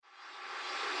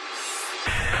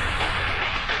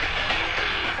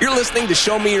You're listening to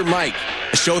Show Me Your Mic,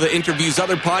 a show that interviews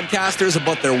other podcasters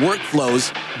about their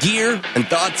workflows, gear, and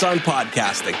thoughts on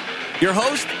podcasting. Your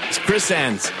host is Chris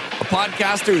Enns, a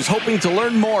podcaster who's hoping to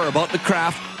learn more about the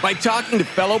craft by talking to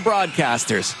fellow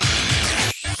broadcasters.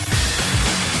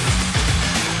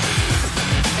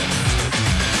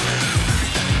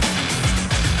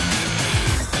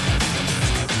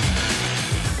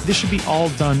 This should be all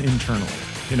done internally,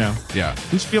 you know? Yeah.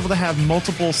 We should be able to have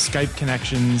multiple Skype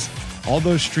connections, all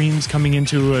those streams coming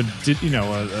into a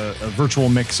virtual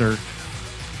mixer.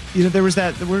 You know, there was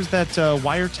that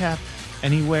Wiretap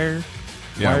Anywhere.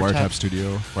 Yeah, Wiretap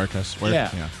Studio, Wirecast.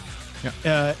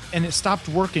 Yeah. And it stopped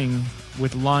working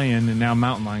with Lion and now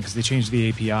Mountain Lion because they changed the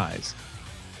APIs.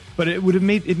 But it would have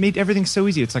made everything so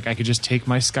easy. It's like I could just take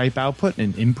my Skype output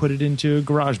and input it into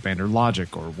GarageBand or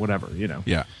Logic or whatever, you know.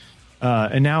 Yeah.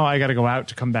 And now I got to go out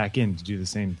to come back in to do the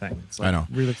same thing. It's like I know.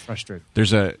 Really frustrating.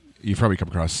 You've probably come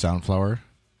across Soundflower.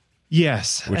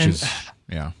 Yes.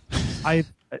 Yeah. I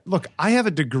have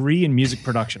a degree in music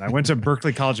production. I went to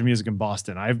Berklee College of Music in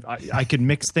Boston. I could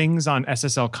mix things on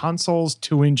SSL consoles,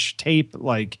 2-inch tape.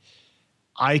 Like,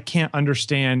 I can't get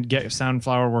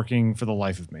Soundflower working for the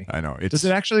life of me. I know. Does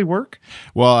it actually work?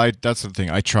 Well, that's the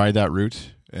thing. I tried that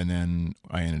route, and then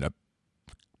I ended up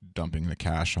dumping the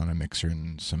cache on a mixer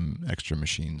and some extra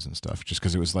machines and stuff, just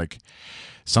because it was like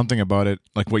something about it,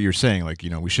 like what you're saying, like, you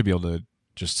know, we should be able to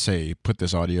just say, put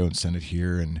this audio and send it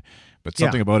here, but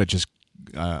something about it just,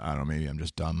 I don't know, maybe I'm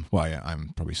just dumb. Well,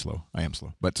 I'm probably slow. I am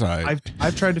slow, but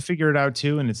I've tried to figure it out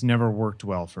too, and it's never worked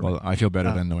well for me. Well, I feel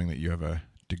better than knowing that you have a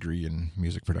degree in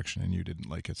music production and you didn't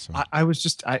like it. So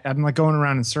I'm like going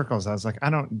around in circles. I was like,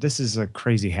 this is a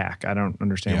crazy hack. I don't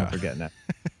understand what they're getting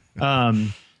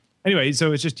at. Anyway,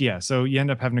 so it's just, so you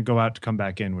end up having to go out to come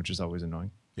back in, which is always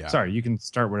annoying. Yeah. Sorry, you can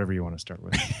start whatever you want to start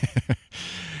with.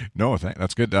 No,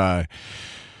 that's good. Let's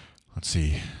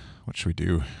see. What should we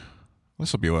do?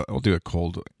 This will be, I'll do a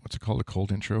cold, what's it called? A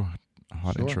cold intro? A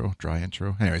hot intro? Dry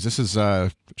intro? Anyways, this is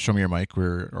Show Me Your Mic.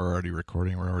 We're already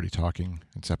recording. We're already talking.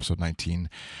 It's episode 19.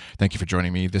 Thank you for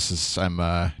joining me.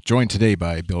 I'm joined today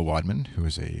by Bill Wadman, who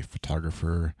is a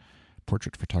photographer,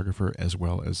 portrait photographer, as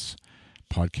well as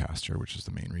podcaster, which is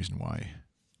the main reason why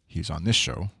he's on this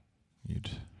show.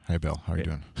 Hi, Bill. How are you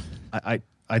doing?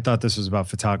 I thought this was about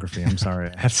photography. I'm sorry.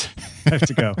 I have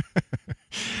to go.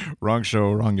 Wrong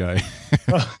show, wrong guy.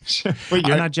 Wait,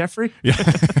 you're not Jeffrey? Yeah.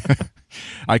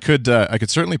 I could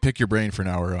certainly pick your brain for an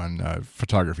hour on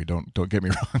photography. Don't get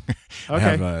me wrong. Okay. I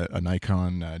have a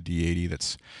Nikon D80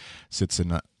 that sits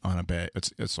on a bag.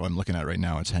 It's what I'm looking at right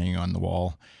now. It's hanging on the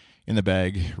wall in the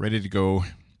bag, ready to go.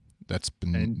 That's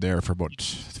been there for about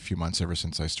a few months, ever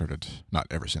since I started. Not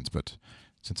ever since, but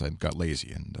since I got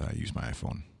lazy and used my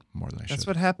iPhone more than I should. That's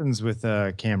what happens with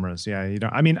cameras. Yeah,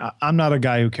 I'm not a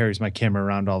guy who carries my camera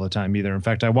around all the time either. In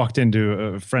fact, I walked into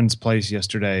a friend's place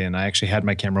yesterday, and I actually had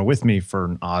my camera with me for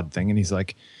an odd thing. And he's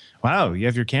like, "Wow, you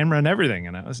have your camera and everything."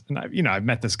 And I've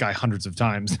met this guy hundreds of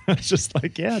times. It's just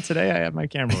like, yeah, today I have my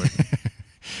camera with me.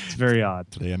 It's very odd.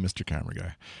 Today I'm Mr. Camera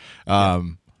Guy.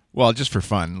 Well, just for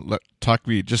fun,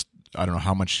 I don't know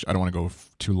how much, I don't want to go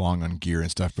too long on gear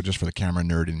and stuff, but just for the camera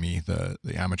nerd in me, the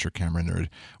amateur camera nerd,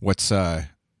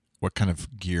 what kind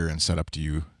of gear and setup do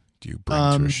you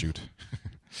bring to a shoot?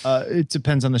 It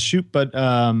depends on the shoot, but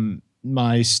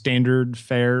my standard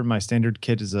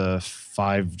kit is a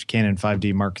Canon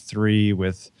 5D Mark III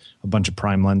with a bunch of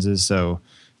prime lenses. So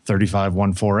 35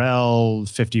 1.4L,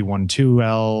 50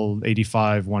 1.2L,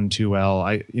 85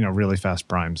 1.2L. Really fast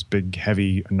primes, big,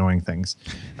 heavy, annoying things.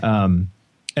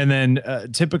 And then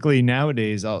typically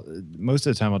nowadays, most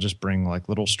of the time I'll just bring like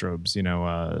little strobes,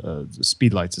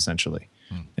 speed lights essentially,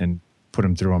 and put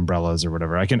them through umbrellas or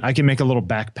whatever. I can make a little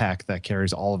backpack that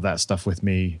carries all of that stuff with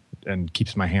me and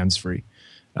keeps my hands free.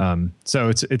 So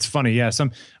it's funny. Yeah.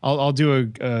 I'll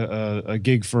do a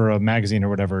gig for a magazine or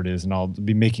whatever it is, and I'll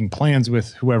be making plans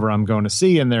with whoever I'm going to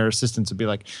see, and their assistants will be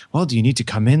like, "Well, do you need to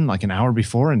come in like an hour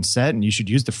before and set, and you should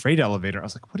use the freight elevator?" I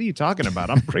was like, "What are you talking about?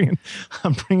 I'm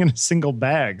bringing a single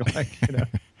bag."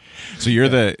 So you're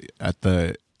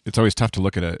it's always tough to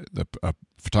look at a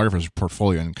photographer's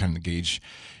portfolio and kind of gauge,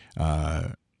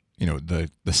 the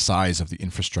size of the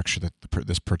infrastructure that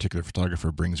this particular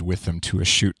photographer brings with them to a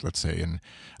shoot, let's say. And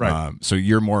right. So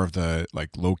you're more of the like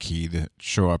low key that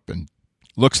show up, and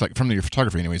looks like from your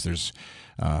photography anyways, there's,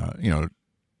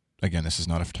 again, this is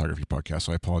not a photography podcast,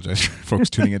 so I apologize for folks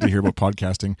tuning in to hear about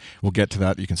podcasting. We'll get to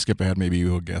that. You can skip ahead. Maybe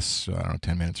we'll guess,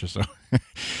 10 minutes or so.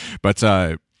 But,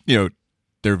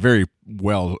 they're very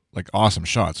well, like awesome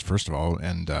shots, first of all.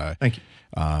 And, thank you.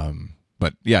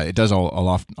 But yeah, it does all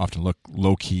often look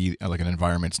low key, like an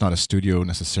environment. It's not a studio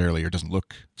necessarily, or doesn't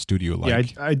look studio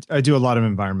like. Yeah, I do a lot of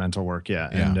environmental work. Yeah,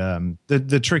 and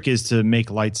the trick is to make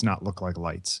lights not look like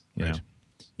lights. You know,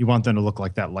 you want them to look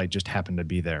like that light just happened to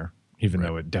be there, even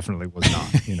though it definitely was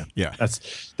not. You know, Yeah,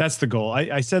 that's the goal.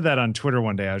 I said that on Twitter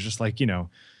one day. I was just like, you know,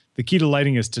 the key to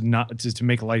lighting is to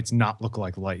make lights not look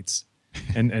like lights.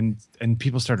 And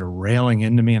people started railing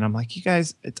into me, and I'm like, you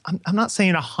guys, I'm not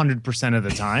saying 100% of the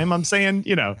time. I'm saying,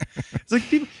 you know, it's like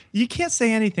people, you can't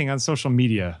say anything on social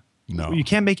media. No, you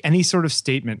can't make any sort of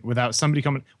statement without somebody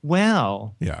coming.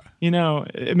 Well, yeah, you know,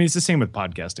 I mean, it's the same with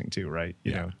podcasting too, right?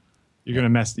 You know, you're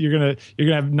gonna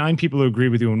have 9 people who agree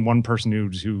with you and one person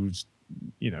who's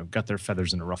you know, got their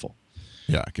feathers in a ruffle.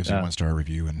 Yeah, it gives you a 1-star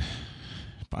review and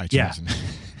iTunes. Yeah. And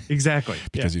Exactly.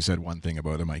 because you said one thing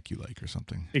about a mic you like or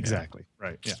something. Exactly. Yeah.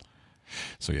 Right. Yeah.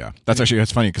 So yeah, that's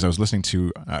funny because I was listening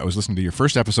to your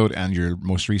first episode and your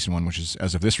most recent one, which is,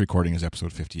 as of this recording, is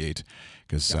episode 58,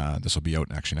 because this will be out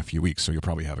actually in a few weeks. So you'll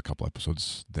probably have a couple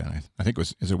episodes then. I think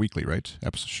is it weekly, right?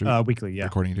 Episode shoot weekly, yeah.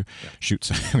 Recording you do shoots.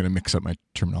 I'm going to mix up my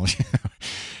terminology.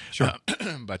 Sure.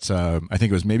 But I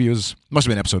think must have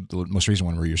been episode, the most recent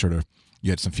one, where you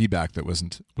had some feedback that was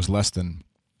less than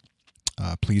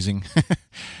pleasing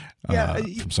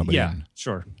from somebody. Yeah,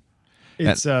 sure.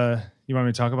 It's you want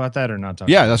me to talk about that or not talk?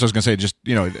 Yeah, that's what I was gonna say. Just,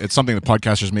 you know, it's something that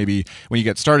podcasters, maybe when you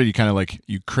get started, you kind of like,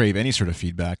 you crave any sort of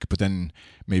feedback, but then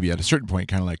maybe at a certain point,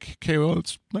 kind of like, okay, well,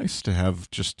 it's nice to have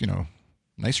just, you know,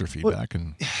 nicer feedback.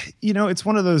 And you know, it's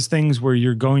one of those things where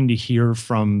you're going to hear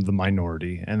from the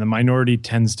minority, and the minority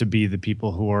tends to be the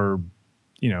people who are,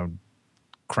 you know,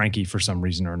 cranky for some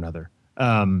reason or another.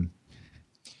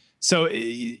 So,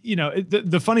 you know,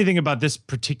 the funny thing about this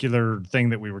particular thing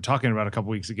that we were talking about a couple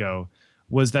weeks ago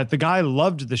was that the guy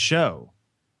loved the show.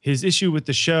 His issue with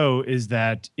the show is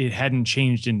that it hadn't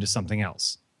changed into something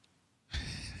else.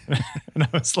 And I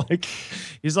was like,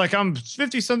 he's like, I'm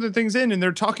 50 something things in, and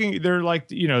they're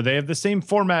like, you know, they have the same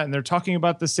format and they're talking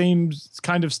about the same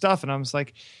kind of stuff. And I was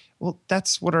like, well,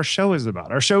 that's what our show is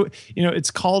about. Our show, you know,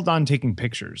 it's called On Taking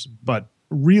Pictures, but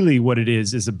really what it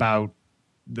is about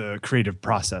the creative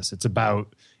process. It's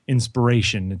about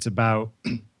inspiration. It's about,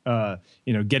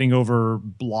 you know, getting over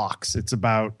blocks. It's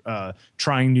about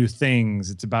trying new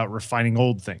things. It's about refining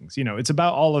old things. You know, it's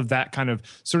about all of that kind of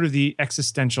sort of the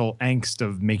existential angst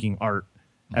of making art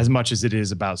as much as it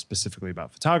is specifically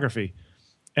about photography.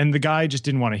 And the guy just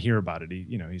didn't want to hear about it.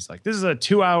 He's like, this is a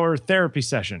 2-hour therapy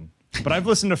session, but I've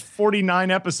listened to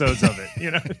 49 episodes of it.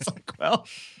 You know, it's like, well,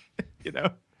 you know,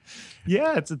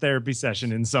 yeah, it's a therapy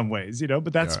session in some ways, you know,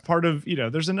 but that's part of, you know,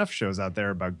 there's enough shows out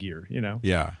there about gear, you know?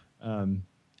 Yeah.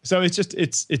 So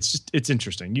it's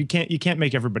interesting. You can't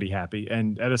make everybody happy.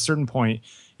 And at a certain point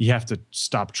you have to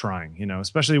stop trying, you know,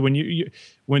 especially when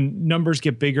when numbers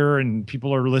get bigger and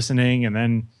people are listening, and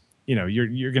then, you know,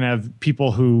 you're going to have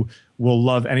people who will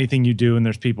love anything you do, and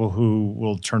there's people who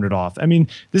will turn it off. I mean,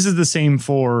 this is the same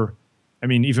for, I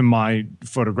mean, even my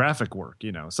photographic work,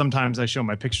 you know, sometimes I show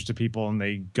my pictures to people and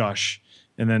they gush,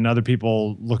 and then other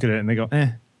people look at it and they go,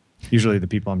 usually the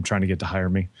people I'm trying to get to hire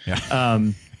me. Yeah.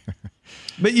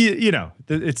 But you know,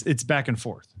 it's back and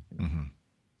forth. Mm-hmm.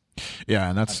 Yeah.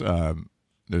 And that's, I'm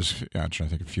trying to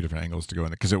think of a few different angles to go in,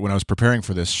 because when I was preparing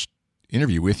for this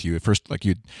interview with you at first, like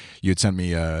you'd sent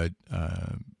me a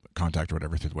contact or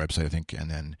whatever through the website, I think.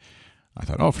 And then I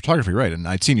thought, oh, photography, right? And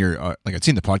I'd seen I'd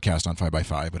seen the podcast on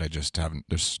 5x5, but I just haven't.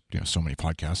 There's, you know, so many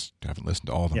podcasts, I haven't listened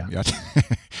to all of them yet.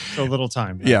 So little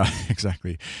time. Yeah,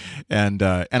 exactly. And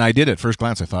I did at first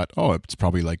glance. I thought, oh, it's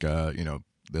probably like you know,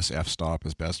 this f-stop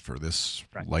is best for this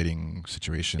lighting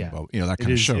situation. Yeah. Well, you know, that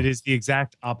kind of show. It is the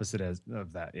exact opposite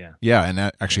of that. Yeah. Yeah, and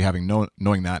that actually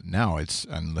knowing that now,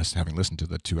 having listened to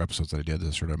the 2 episodes that I did,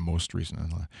 the sort of most recent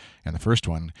and the first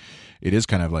one, it is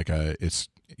kind of like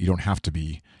you don't have to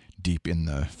be deep in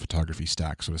the photography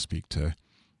stack, so to speak, to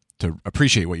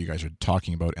appreciate what you guys are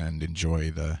talking about and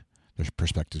enjoy the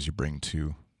perspectives you bring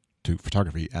to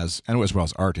photography as well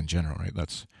as art in general, right?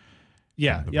 That's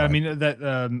yeah. I mean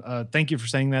that. Thank you for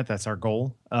saying that. That's our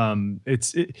goal. There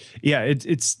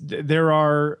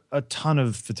are a ton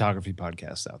of photography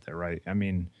podcasts out there, right? I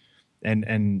mean,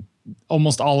 and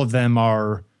almost all of them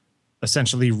are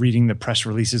essentially reading the press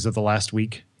releases of the last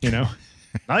week. You know.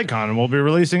 Nikon will be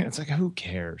releasing. It's like, who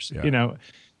cares? Yeah. You know,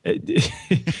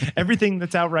 everything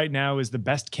that's out right now is the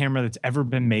best camera that's ever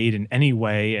been made in any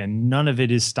way, and none of it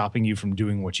is stopping you from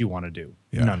doing what you want to do.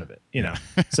 Yeah. None of it. You know.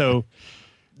 So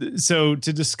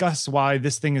to discuss why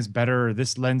this thing is better, or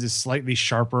this lens is slightly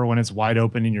sharper when it's wide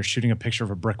open and you're shooting a picture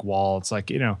of a brick wall, it's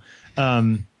like, you know,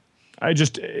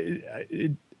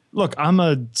 look, I'm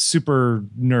a super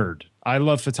nerd. I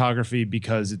love photography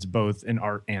because it's both an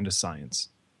art and a science,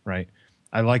 right?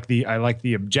 I like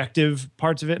the objective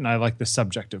parts of it, and I like the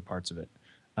subjective parts of it.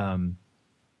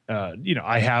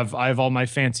 I have all my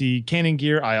fancy Canon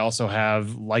gear. I also have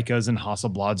Leicas and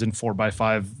Hasselblads and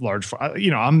 4x5 large.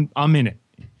 I'm in it,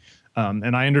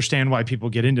 and I understand why people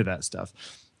get into that stuff.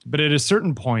 But at a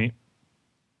certain point,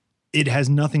 it has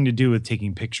nothing to do with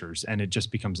taking pictures, and it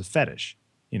just becomes a fetish.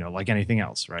 Like anything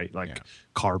else, right? Like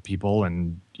car people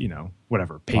and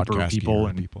whatever, paper Podcast people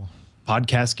and people.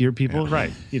 Podcast gear people,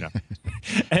 right?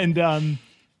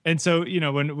 And so,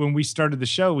 when we started the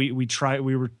show, we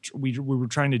were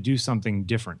trying to do something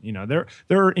different. There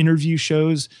are interview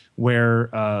shows where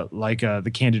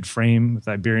the Candid Frame with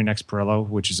Iberian X Perillo,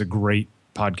 which is a great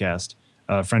podcast,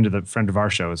 friend of our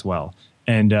show as well.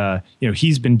 And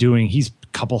he's a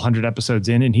couple hundred episodes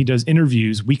in, and he does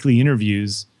weekly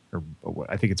interviews, or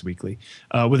I think it's weekly,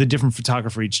 with a different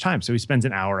photographer each time. So he spends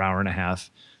an hour and a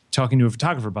half talking to a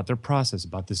photographer about their process,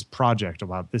 about this project,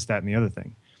 about this, that, and the other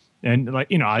thing. And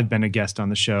I've been a guest on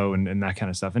the show and that kind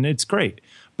of stuff, and it's great.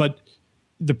 But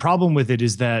the problem with it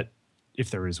is that, if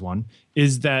there is one,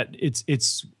 is that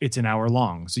it's an hour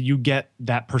long. So you get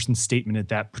that person's statement at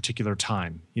that particular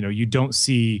time. You don't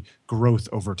see growth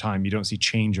over time. You don't see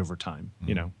change over time.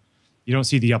 You don't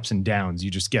see the ups and downs. You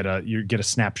just get a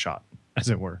snapshot, as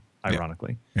it were,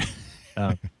 ironically.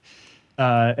 Yeah.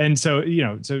 And so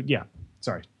yeah.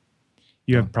 Sorry.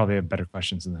 You probably have better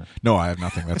questions than that. No, I have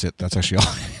nothing. That's it. That's actually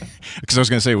all. Because I was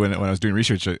going to say, when I was doing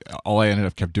research, all I ended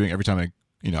up kept doing every time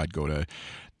I'd go to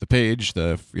the page,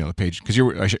 the page,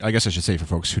 because I guess I should say, for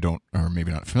folks who don't, or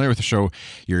maybe not familiar with the show,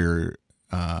 you're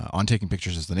On Taking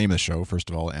Pictures is the name of the show, first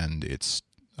of all, and it's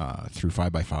through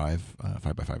 5x5,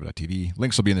 5x5.tv.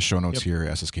 Links will be in the show notes here,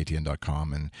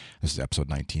 sskTN.com, and this is episode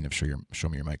 19 of Show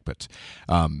Me Your Mic. But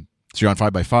so you're on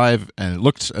 5x5, and it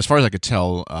looked, as far as I could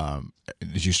tell,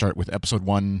 did you start with episode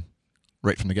 1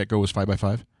 right from the get-go was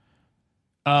 5x5?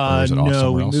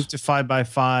 No, we moved to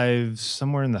 5x5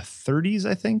 somewhere in the 30s,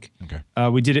 I think. Okay.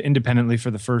 We did it independently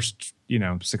for the first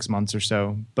 6 months or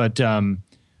so, but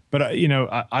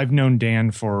I've known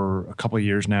Dan for a couple of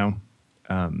years now,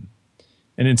 and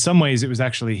in some ways, it was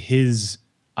actually his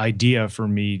idea for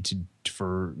me to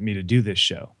do this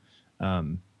show.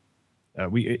 I've been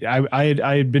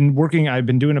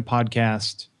doing a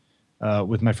podcast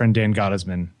with my friend Dan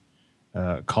Gottesman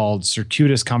called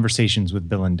Circuitous Conversations with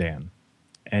Bill and Dan.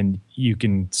 And you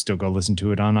can still go listen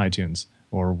to it on iTunes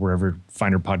or wherever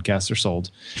finer podcasts are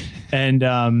sold. And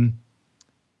Dan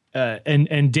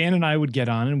and I would get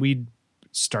on and we'd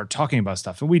start talking about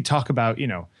stuff. And we'd talk about,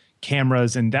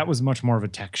 cameras, and that was much more of a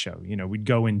tech show. We'd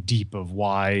go in deep of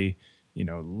why,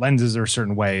 lenses are a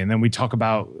certain way. And then we talk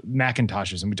about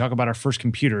Macintoshes, and we talk about our first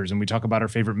computers, and we talk about our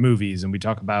favorite movies, and we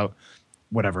talk about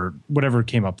whatever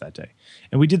came up that day.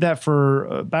 And we did that for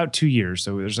about 2 years.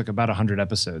 So there's about 100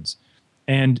 episodes.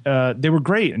 And they were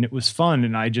great, and it was fun.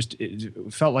 And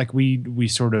it felt like we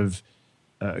sort of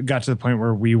got to the point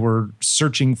where we were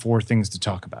searching for things to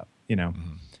talk about,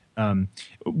 Mm-hmm.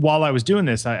 While I was doing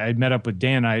this, I met up with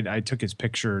Dan. I took his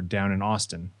picture down in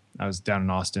Austin. I was down in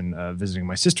Austin visiting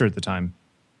my sister at the time.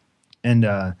 And,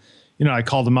 I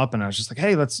called him up and I was just like,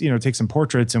 hey, let's, take some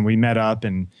portraits. And we met up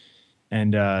and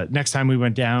next time we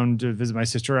went down to visit my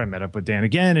sister, I met up with Dan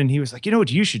again. And he was like, you know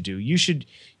what you should do? You should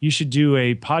do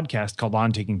a podcast called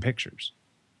On Taking Pictures.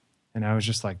 And I was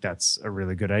just like, that's a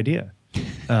really good idea.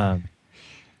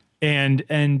 And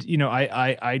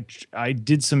I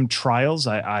did some trials.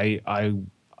 I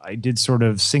did sort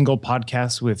of single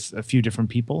podcasts with a few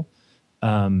different people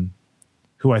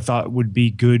who I thought would be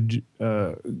good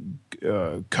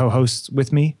co-hosts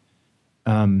with me.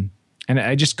 And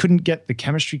I just couldn't get the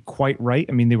chemistry quite right.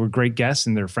 I mean, they were great guests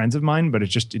and they're friends of mine, but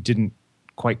it didn't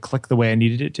quite click the way I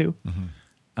needed it to.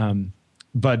 Mm-hmm.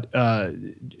 But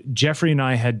Jeffrey and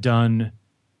I had done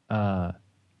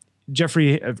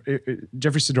Jeffrey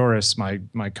Sidoris,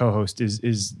 my co-host,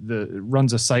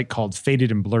 runs a site called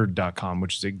fadedandblurred.com,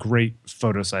 which is a great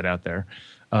photo site out there.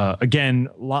 Again,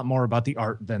 a lot more about the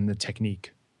art than the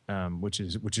technique, which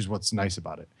is what's nice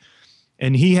about it.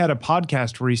 And he had a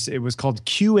podcast where it was called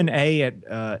Q&A at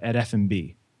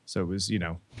FMB. So it was,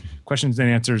 questions and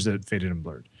answers at Faded and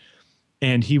Blurred.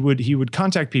 And he would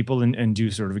contact people and do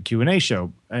sort of a Q&A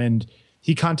show. And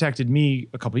he contacted me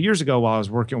a couple of years ago while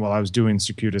I was doing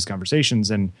Circuitous Conversations,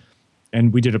 and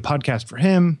we did a podcast for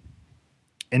him,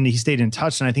 and he stayed in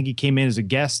touch. And I think he came in as a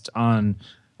guest on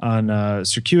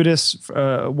Circuitous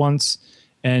once,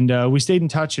 and we stayed in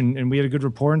touch and we had a good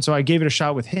rapport. And so I gave it a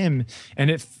shot with him,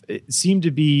 and it seemed to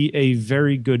be a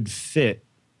very good fit.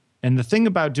 And the thing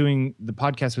about doing the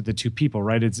podcast with the two people,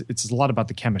 right, it's a lot about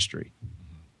the chemistry.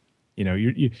 You know,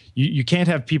 you can't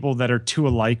have people that are too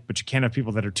alike, but you can't have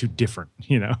people that are too different.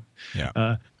 You know,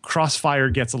 Crossfire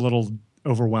gets a little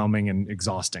overwhelming and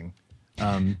exhausting.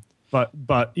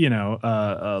 But you know,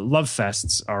 love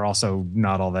fests are also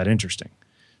not all that interesting.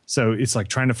 So it's like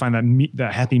trying to find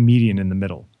that happy median in the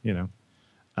middle. You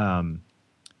know,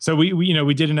 so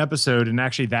we did an episode, and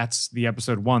actually that's the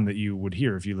episode 1 that you would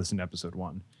hear if you listened to episode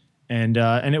 1, and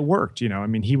it worked. You know, I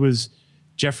mean,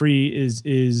 Jeffrey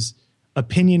is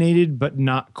opinionated, but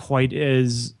not quite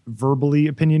as verbally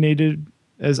opinionated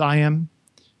as I am.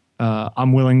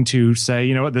 I'm willing to say,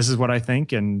 you know what, this is what I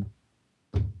think, and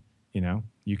you know,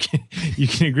 you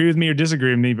can agree with me or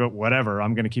disagree with me, but whatever,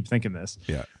 I'm going to keep thinking this.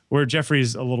 Yeah. Where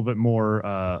Jeffrey's a little bit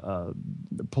more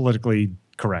politically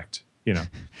correct, you know,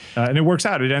 and it works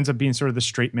out. It ends up being sort of the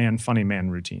straight man, funny man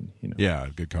routine, you know. Yeah,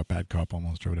 good cop, bad cop,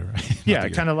 almost, or whatever. Yeah,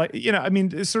 kind of like, you know, I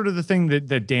mean, it's sort of the thing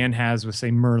that Dan has with,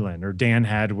 say, Merlin, or Dan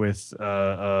had with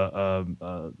on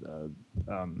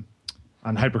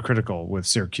Hypercritical with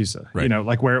Syracusa, right. You know,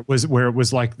 like where it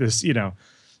was like this, you know,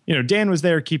 Dan was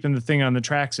there keeping the thing on the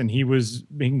tracks, and he was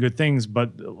making good things,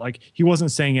 but like he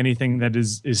wasn't saying anything that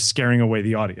is scaring away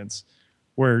the audience.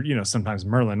 Where, you know, sometimes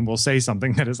Merlin will say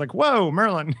something that is like, "Whoa,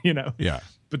 Merlin," you know. Yeah.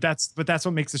 But that's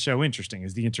what makes the show interesting,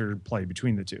 is the interplay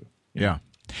between the two. Yeah,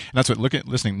 and that's what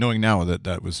listening, knowing now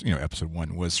that was, you know, episode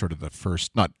 1 was sort of the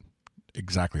first, not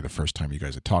exactly the first time you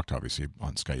guys had talked, obviously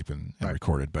on Skype and right.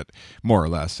 recorded, but more or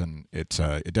less, and it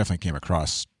definitely came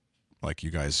across like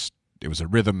you guys. It was a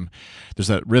rhythm. There's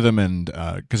that rhythm, and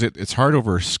because it's hard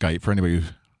over Skype for anybody.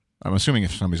 I'm assuming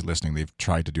if somebody's listening, they've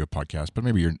tried to do a podcast, but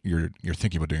maybe you're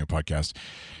thinking about doing a podcast.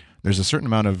 There's a certain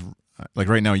amount of, like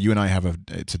right now, you and I have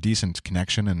it's a decent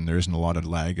connection, and there isn't a lot of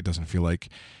lag. It doesn't feel like,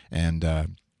 and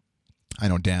I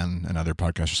know Dan and other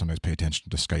podcasters sometimes pay attention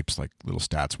to Skype's like little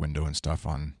stats window and stuff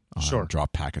on sure.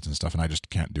 drop packets and stuff, and I just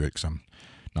can't do it because I'm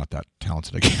not that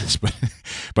talented, I guess.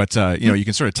 But you know, you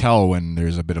can sort of tell when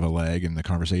there's a bit of a lag in the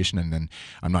conversation, and then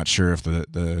I'm not sure if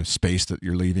the space that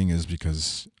you're leaving is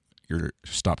because you're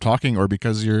stopped talking or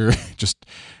because you're just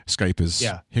Skype is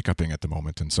hiccuping at the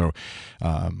moment. And so,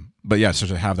 but yeah, so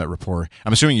to have that rapport,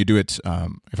 I'm assuming you do it.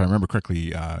 If I remember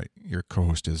correctly, your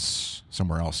co-host is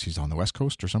somewhere else. He's on the West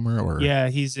Coast or somewhere, or yeah,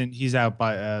 he's out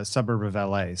by a suburb of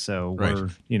LA. So right. we're,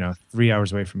 you know, 3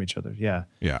 hours away from each other. Yeah.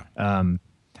 Yeah.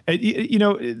 You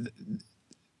know,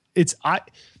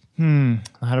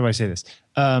 how do I say this?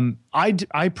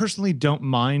 I personally don't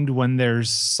mind when there's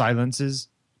silences.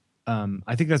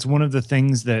 I think that's one of the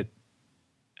things that,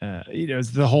 you know,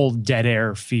 it's the whole dead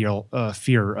air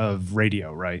fear of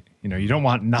radio, right? You know, you don't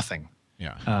want nothing.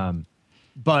 Yeah.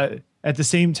 But at the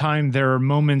same time, there are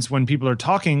moments when people are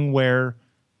talking where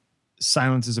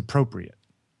silence is appropriate.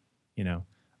 You know,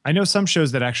 I know some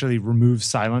shows that actually remove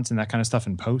silence and that kind of stuff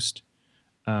in post.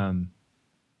 To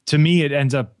me, it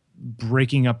ends up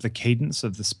breaking up the cadence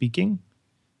of the speaking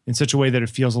in such a way that it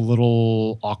feels a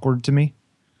little awkward to me.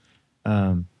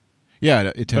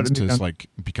 Yeah, it tends to like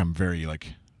become very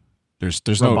like there's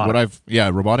robotic.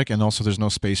 Robotic, and also there's no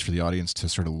space for the audience to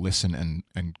sort of listen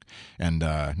and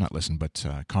not listen, but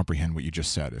comprehend what you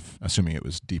just said, if assuming it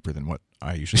was deeper than what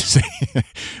I usually say.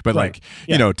 But right. like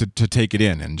you know, to take it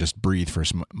in and just breathe for a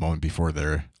moment before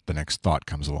the next thought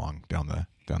comes along down the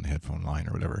headphone line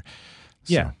or whatever.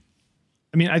 So. Yeah,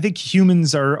 I mean, I think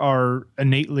humans are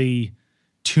innately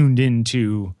tuned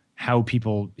into how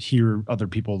people hear other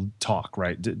people talk,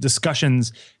 right?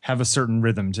 Discussions have a certain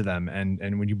rhythm to them.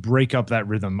 And when you break up that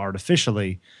rhythm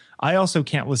artificially, I also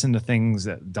can't listen to things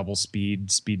at double speed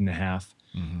and a half.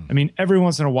 Mm-hmm. I mean, every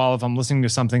once in a while, if I'm listening to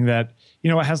something that, you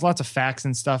know, it has lots of facts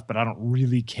and stuff, but I don't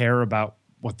really care about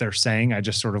what they're saying. I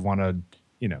just sort of want to,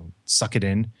 you know, suck it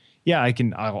in. Yeah,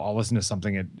 I'll listen to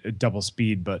something at double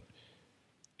speed, but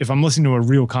if I'm listening to a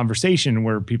real conversation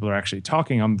where people are actually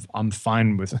talking, I'm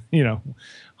fine with, you know,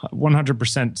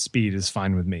 100% speed is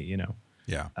fine with me, you know.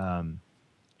 Yeah.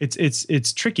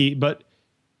 It's tricky, but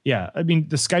yeah, I mean,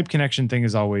 the Skype connection thing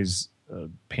is always a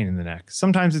pain in the neck.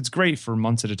 Sometimes it's great for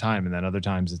months at a time, and then other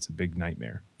times it's a big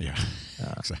nightmare. Yeah,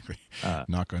 exactly.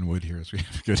 Knock on wood here as we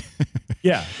have good.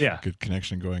 Yeah. Good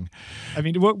connection going. I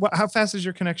mean, how fast is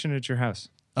your connection at your house?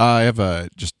 I have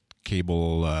just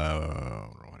cable.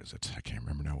 What is it? I can't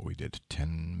remember now what we did.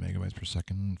 10 megabytes per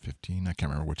second, 15. I can't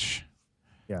remember which.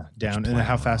 Yeah, down. And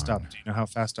how fast up? Do you know how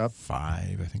fast up?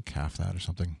 5, I think, half that or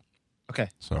something. Okay.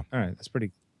 So. All right, that's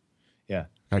pretty. Yeah.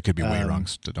 I could be way wrong.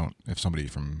 So if somebody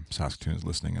from Saskatoon is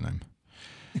listening and I'm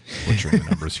butchering the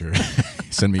numbers here,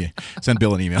 send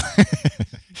Bill an email.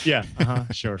 Yeah.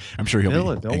 Sure. I'm sure he'll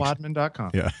Bill be at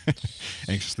BillWadman.com. Yeah.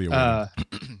 Anxiously aware.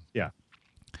 Yeah.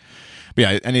 But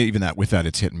yeah, and even with that,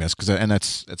 it's hit and miss, and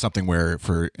that's something where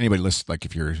for anybody listening, like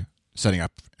if you're setting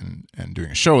up and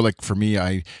doing a show. Like for me,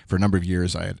 for a number of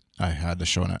years I had the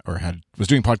show was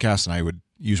doing podcasts, and I would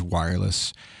use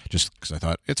wireless just because I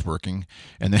thought it's working.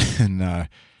 And then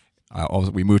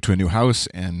we moved to a new house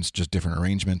and just different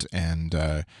arrangement, and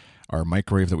our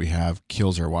microwave that we have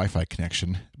kills our Wi-Fi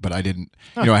connection. But I didn't,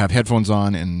 I have headphones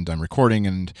on and I'm recording,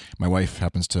 and my wife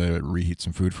happens to reheat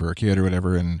some food for her kid or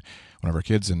whatever, and one of our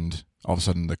kids, and all of a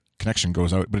sudden the connection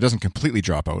goes out, but it doesn't completely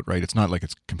drop out, right? It's not like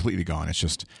it's completely gone. It's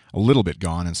just a little bit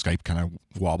gone, and Skype kind of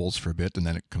wobbles for a bit, and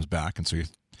then it comes back. And so you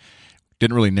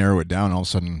didn't really narrow it down. All of a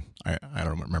sudden, I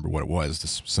don't remember what it was,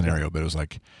 this scenario, but it was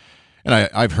like, and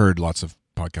I've heard lots of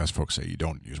podcast folks say you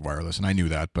don't use wireless, and I knew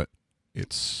that, but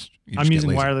I'm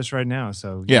using wireless right now,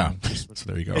 so yeah.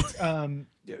 So there you go.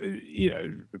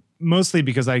 Mostly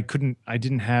because I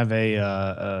didn't have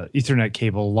a Ethernet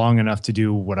cable long enough to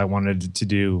do what I wanted to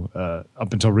do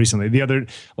up until recently.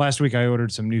 Last week I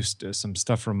ordered some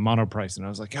stuff from Monoprice, and I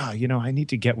was like, I need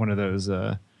to get one of those.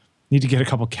 Need to get a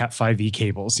couple Cat 5e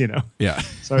cables, Yeah.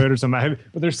 So I ordered some, but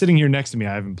they're sitting here next to me.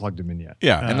 I haven't plugged them in yet.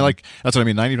 Yeah, and that's what I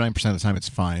mean. 99% of the time it's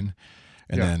fine.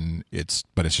 And then it's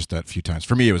just that few times.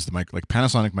 For me, it was the like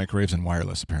Panasonic microwaves and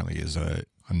wireless apparently is a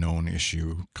known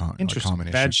issue, a common issue.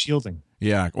 Bad shielding.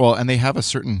 Yeah, well, and they have a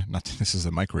certain, not this is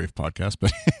a microwave podcast,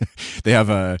 but they have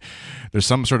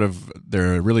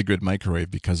they're a really good microwave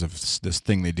because of this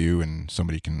thing they do, and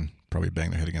somebody can probably bang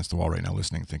their head against the wall right now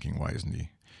listening, thinking, why isn't he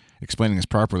explaining this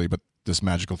properly? But this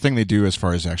magical thing they do as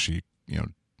far as actually,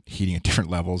 heating at different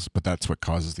levels, but that's what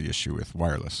causes the issue with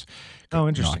wireless. Oh,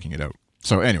 interesting. Knocking it out.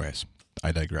 So anyways,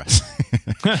 I digress.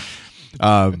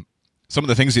 Some of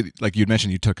the things like you'd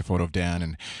mentioned, you took a photo of Dan,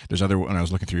 and there's when I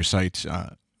was looking through your site,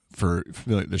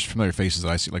 there's familiar faces that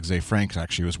I see, like Zay Frank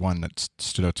actually was one that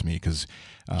stood out to me because,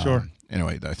 sure.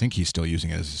 Anyway, I think he's still using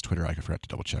it as his Twitter. I forgot to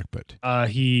double check, but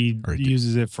he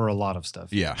uses it for a lot of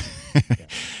stuff. Yeah.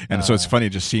 And so it's funny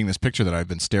just seeing this picture that I've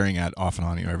been staring at off and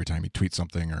on, every time he tweets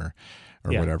something or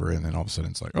whatever, and then all of a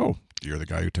sudden it's like, oh, you're the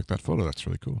guy who took that photo. That's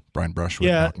really cool. Brian Brushwood,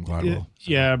 Malcolm Gladwell.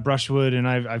 Yeah, Brushwood, and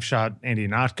I've shot Andy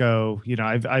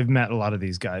Ihnatko. I've met a lot of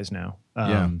these guys now.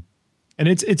 And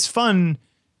it's fun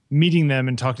meeting them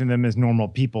and talking to them as normal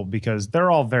people because they're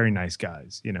all very nice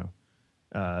guys.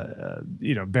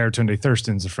 Baratunde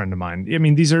Thurston's a friend of mine. I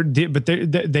mean, but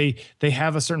they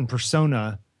have a certain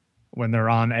persona when they're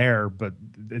on air, but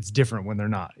it's different when they're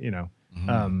not.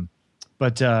 Mm-hmm.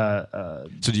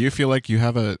 So do you feel like you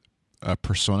have a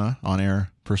persona, on air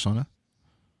persona?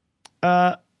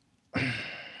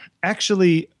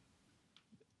 Actually,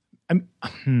 I'm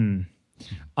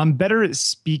better at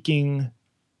speaking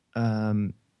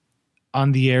on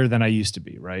the air than I used to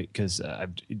be, right? Because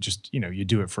I've just, you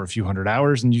do it for a few hundred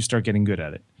hours and you start getting good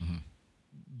at it. Mm-hmm.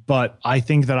 But I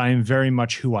think that I am very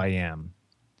much who I am.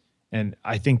 And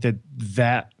I think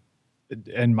that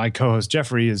and my co-host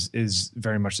Jeffrey is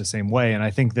very much the same way. And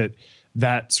I think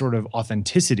that sort of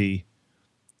authenticity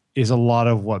is a lot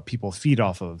of what people feed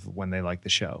off of when they like the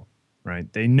show,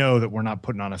 right? They know that we're not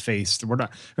putting on a face. We're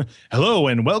not, hello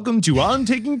and welcome to On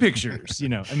Taking Pictures.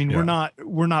 We're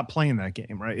not playing that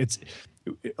game, right? It's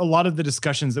a lot of the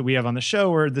discussions that we have on the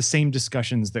show are the same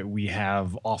discussions that we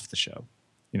have off the show.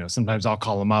 Sometimes I'll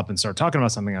call them up and start talking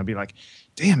about something. I'll be like,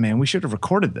 damn, man, we should have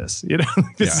recorded this.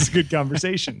 This is a good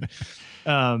conversation.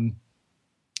 And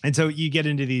so you get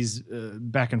into these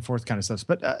back and forth kind of stuff,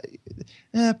 but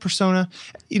persona,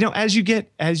 as you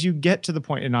get to the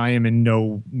point, and I am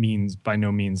by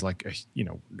no means like,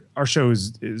 our show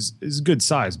is good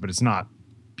size, but it's not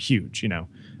huge,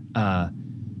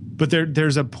 but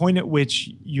there's a point at which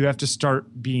you have to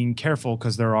start being careful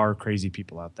because there are crazy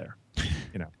people out there,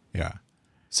 Yeah.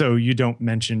 So you don't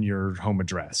mention your home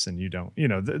address and you don't,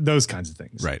 those kinds of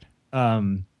things. Right.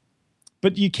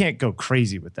 But you can't go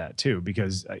crazy with that too,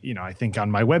 because, I think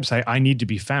on my website, I need to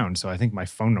be found. So I think my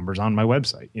phone number's on my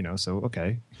website, so,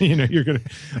 okay, you're going to,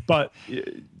 but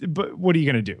what are you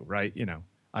going to do? Right.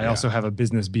 I also have a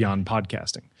business beyond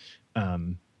podcasting. Yeah.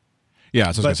 So I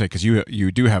was going to say, cause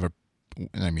you do have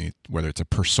whether it's a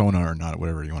persona or not,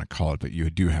 whatever you want to call it, but you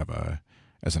do have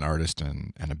as an artist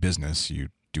and a business, you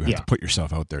do have to put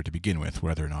yourself out there to begin with,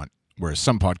 whether or not, whereas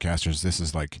some podcasters, this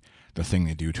is like the thing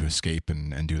they do to escape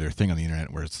and do their thing on the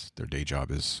internet, whereas their day job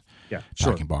is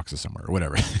packing boxes somewhere or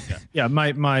whatever. Yeah.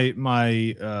 My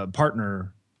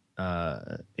partner,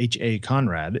 H.A.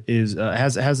 Conrad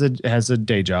has a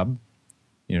day job.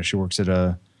 She works at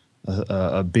a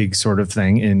big sort of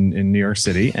thing in New York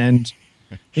City. And,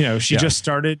 she just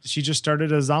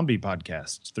started a zombie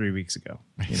podcast 3 weeks ago,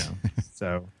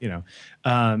 so,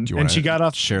 and she got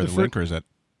off. Share the link, or is that?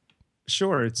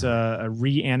 Sure. It's a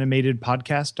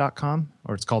reanimatedpodcast.com,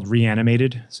 or it's called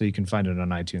Reanimated. So you can find it on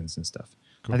iTunes and stuff.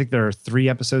 Cool. I think there are 3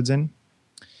 episodes in.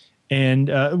 And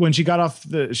when she got off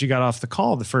the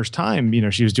call the first time,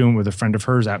 she was doing it with a friend of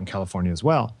hers out in California as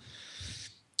well.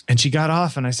 And she got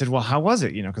off, and I said, "Well, how was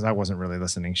it?" Because I wasn't really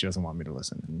listening. She doesn't want me to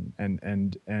listen.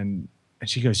 And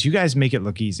she goes, "You guys make it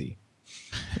look easy."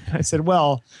 I said,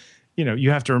 "Well,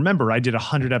 you have to remember, I did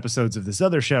 100 episodes of this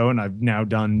other show, and I've now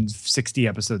done 60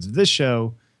 episodes of this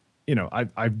show.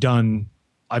 I've done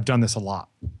this a lot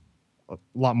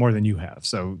more than you have.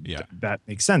 So that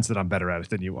makes sense that I'm better at it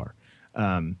than you are."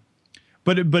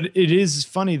 But it is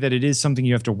funny that it is something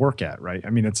you have to work at, right?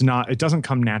 I mean, it doesn't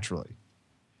come naturally.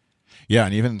 Yeah,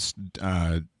 and even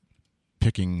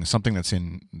picking something that's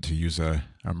to use a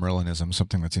Merlinism,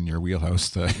 something that's in your wheelhouse,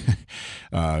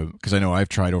 because I know I've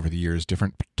tried over the years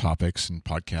different topics and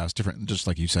podcasts, different, just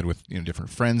like you said, with different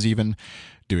friends, even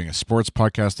doing a sports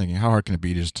podcast, thinking how hard can it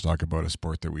be just to talk about a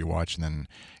sport that we watch, and then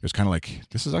it was kind of like,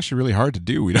 this is actually really hard to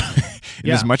do. We don't,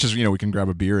 as much as we can grab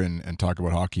a beer and talk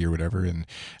about hockey or whatever and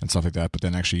stuff like that, but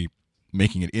then actually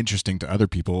making it interesting to other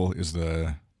people is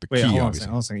the Wait, key. hold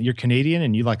obviously. on a second. You're Canadian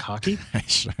and you like hockey?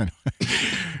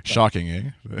 Shocking,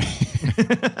 eh?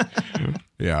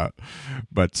 Yeah,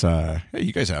 but hey,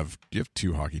 you have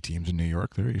 2 hockey teams in New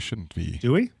York. There, you shouldn't be.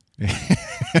 Do we?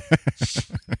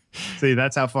 See,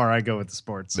 that's how far I go with the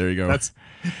sports. There you go. That's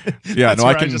where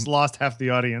I just lost half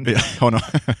the audience. Yeah, oh no,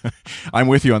 I'm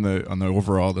with you on the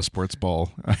overall the sports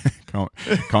ball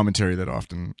commentary that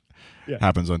often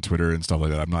happens on Twitter and stuff like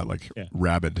that. I'm not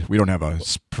rabid. We don't have a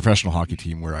professional hockey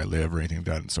team where I live or anything like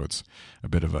that, and so it's a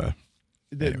bit of a.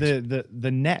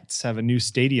 The Nets have a new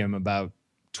stadium about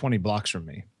 20 blocks from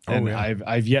me, and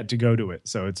I've yet to go to it.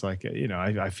 So it's like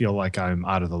I feel like I'm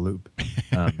out of the loop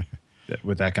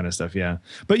with that kind of stuff. Yeah,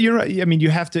 but you're right. I mean, you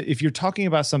have to, if you're talking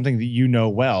about something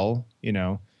that well,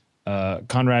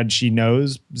 Conrad, she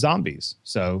knows zombies.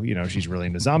 So, she's really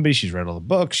into zombies. She's read all the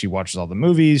books. She watches all the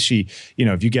movies. She,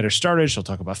 if you get her started, she'll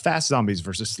talk about fast zombies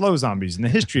versus slow zombies and the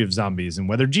history of zombies and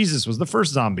whether Jesus was the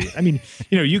first zombie. I mean,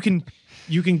 you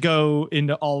can go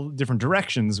into all different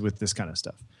directions with this kind of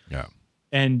stuff. Yeah.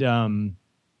 And,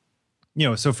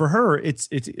 so for her,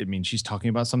 I mean, she's talking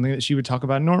about something that she would talk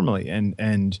about normally.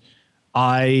 And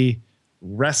I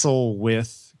wrestle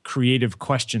with creative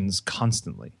questions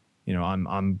constantly.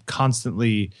 I'm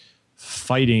constantly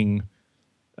fighting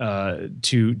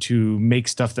to make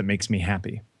stuff that makes me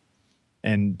happy,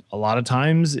 and a lot of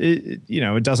times it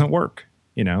doesn't work.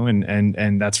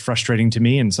 And that's frustrating to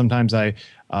me. And sometimes I'm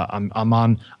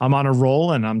on a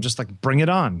roll, and I'm just like, bring it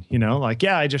on.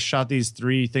 I just shot these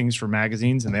 3 things for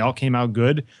magazines, and they all came out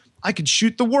good. I could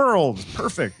shoot the world.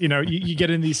 Perfect. You get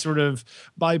in these sort of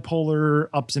bipolar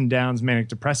ups and downs, manic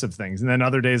depressive things. And then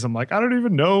other days I'm like, I don't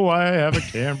even know why I have a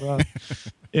camera,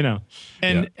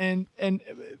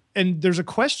 and there's a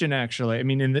question actually. I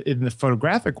mean, in the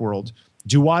photographic world,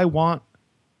 do I want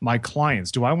my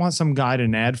clients, do I want some guy at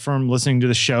an ad firm listening to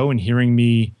the show and hearing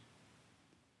me,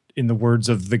 in the words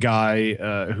of the guy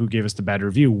who gave us the bad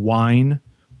review, whine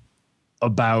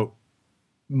about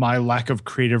my lack of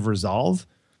creative resolve?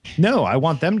 No, I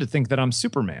want them to think that I'm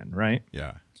Superman, right?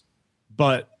 Yeah.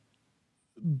 But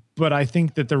I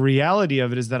think that the reality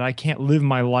of it is that I can't live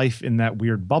my life in that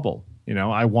weird bubble.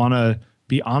 I want to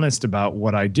be honest about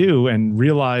what I do and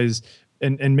realize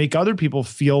and make other people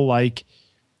feel like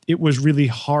it was really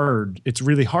hard. It's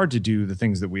really hard to do the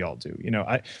things that we all do.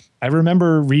 I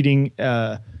remember reading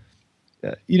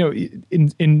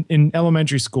in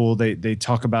elementary school, they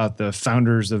talk about the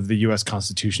founders of the U.S.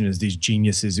 Constitution as these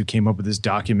geniuses who came up with this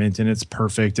document, and it's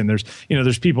perfect. And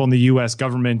there's people in the U.S.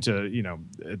 government,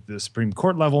 at the Supreme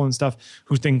Court level and stuff,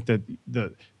 who think that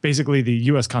basically the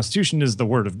U.S. Constitution is the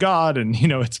word of God, and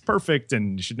it's perfect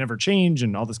and should never change,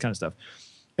 and all this kind of stuff.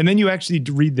 And then you actually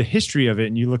read the history of it,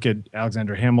 and you look at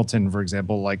Alexander Hamilton, for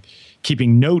example, like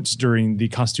keeping notes during the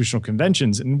constitutional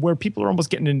conventions, and where people are almost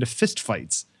getting into fist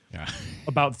fights. Yeah.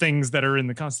 About things that are in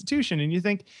the Constitution. And you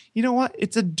think, you know what?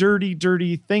 It's a dirty,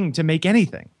 dirty thing to make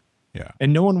anything. Yeah.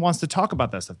 And no one wants to talk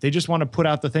about that stuff. They just want to put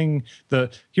out the thing. You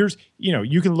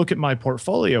can look at my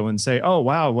portfolio and say, oh,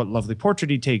 wow, what lovely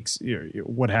portrait he takes,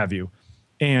 what have you.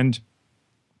 And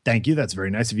thank you. That's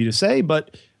very nice of you to say.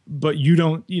 But you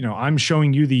don't, I'm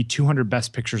showing you the 200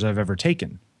 best pictures I've ever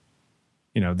taken.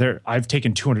 I've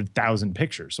taken 200,000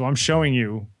 pictures. So I'm showing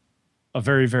you a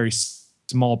very, very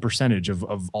small percentage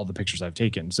of all the pictures I've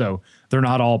taken. So they're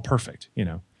not all perfect,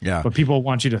 Yeah. But people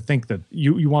want you to think that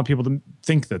you want people to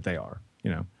think that they are,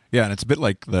 Yeah, and it's a bit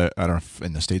like I don't know if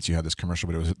in the States you had this commercial,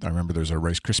 but I remember there's a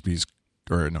Rice Krispies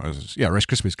Rice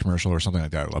Krispies commercial or something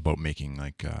like that about making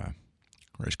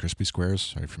Rice Krispie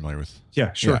squares. Are you familiar with?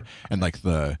 Yeah, sure. Yeah. And like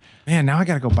Man, now I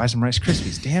got to go buy some Rice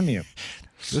Krispies. Damn you.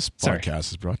 This podcast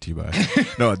is brought to you by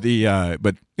no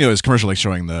but it's commercial like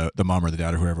showing the mom or the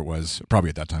dad or whoever it was. Probably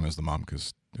at that time it was the mom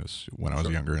because it was when I was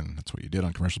younger and that's what you did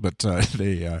on commercials. But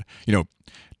they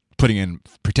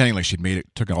pretending like she'd made it,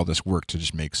 took all this work to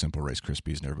just make simple Rice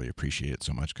Krispies, and everybody appreciated it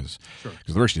so much because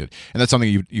the work she did. And that's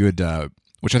something you would,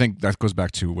 which I think that goes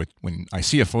back to when I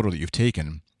see a photo that you've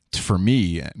taken. For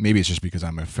me, maybe it's just because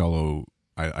I'm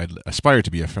I aspire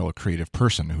to be a fellow creative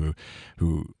person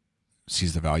who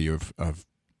sees the value of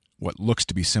what looks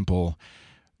to be simple,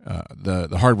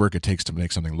 the hard work it takes to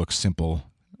make something look simple.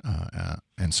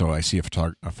 And so I see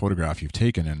a photograph you've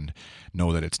taken and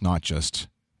know that it's not just,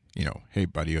 hey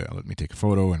buddy, let me take a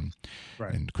photo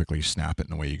and quickly snap it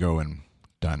and away you go and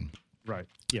done. Right.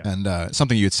 Yeah. And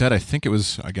something you had said, I think it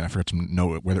was, again, I forgot to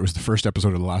know whether it was the first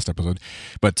episode or the last episode,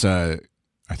 but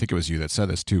I think it was you that said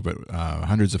this too, but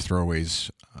hundreds of throwaways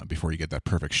before you get that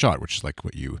perfect shot, which is like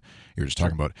what you were just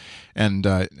talking about. And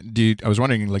I was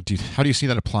wondering, how do you see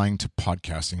that applying to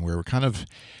podcasting, where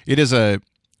it is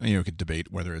you could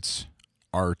debate whether it's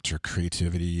art or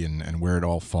creativity and where it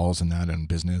all falls in that, and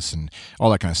business and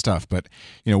all that kind of stuff. But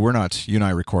we're not, you and I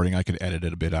recording, I could edit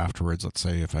it a bit afterwards, let's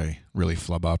say, if I really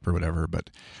flub up or whatever, but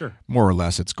more or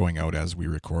less it's going out as we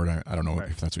record. I don't know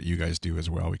if that's what you guys do as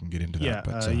well. We can get into that.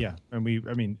 But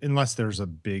and unless there's a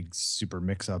big super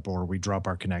mix up or we drop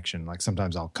our connection, like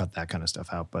sometimes I'll cut that kind of stuff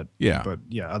out, but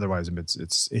otherwise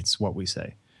it's what we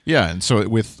say. Yeah. And so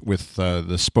with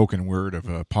the spoken word of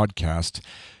a podcast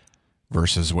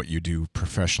versus what you do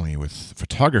professionally with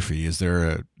photography, is there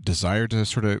a desire to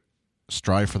sort of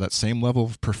strive for that same level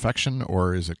of perfection,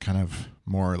 or is it kind of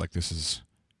more like this is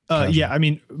I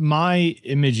mean, my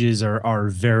images are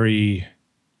very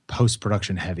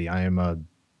post-production heavy. I am a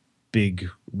big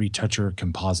retoucher,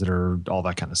 compositor, all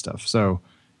that kind of stuff. So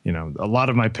a lot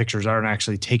of my pictures aren't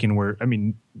actually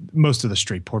taken most of the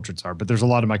straight portraits are, but there's a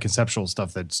lot of my conceptual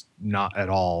stuff that's not at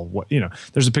all what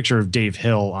there's a picture of Dave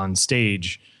Hill on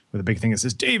stage with a big thing that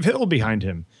says Dave Hill behind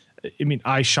him. I mean,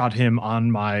 I shot him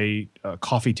on my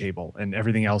coffee table, and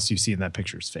everything else you see in that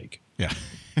picture is fake. Yeah.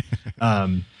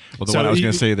 Well, the one I was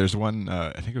going to say, there's one,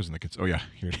 I think it was in the kids. Oh yeah,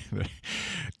 here,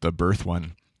 the birth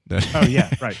one. Oh yeah,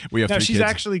 right. We have now she's kids.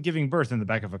 Actually giving birth in the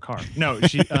back of a car. No,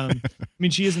 she.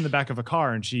 She is in the back of a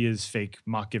car, and she is fake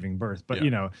mock giving birth. But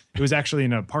it was actually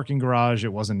in a parking garage.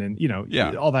 It wasn't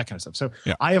in all that kind of stuff. So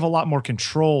I have a lot more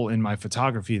control in my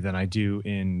photography than I do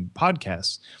in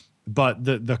podcasts. But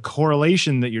the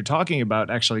correlation that you're talking about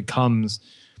actually comes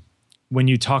when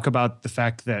you talk about the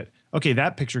fact that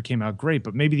that picture came out great,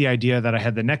 but maybe the idea that I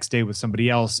had the next day with somebody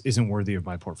else isn't worthy of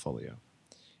my portfolio.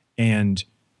 And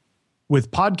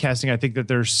with podcasting, I think that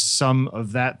there's some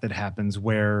of that happens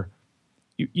where,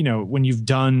 when you've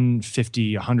done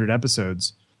 50, 100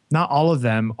 episodes, not all of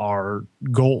them are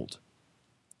gold.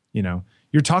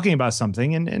 You're talking about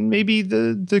something and maybe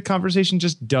the conversation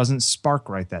just doesn't spark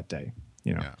right that day.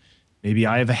 Maybe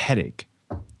I have a headache.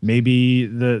 Maybe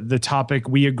the topic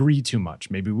we agree too much.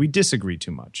 Maybe we disagree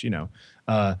too much.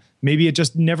 Maybe it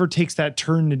just never takes that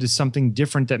turn into something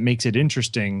different that makes it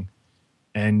interesting.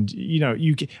 And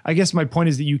I guess my point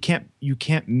is that you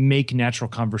can't make natural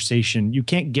conversation. You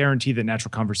can't guarantee that natural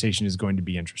conversation is going to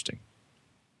be interesting.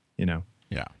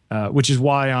 Which is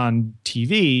why on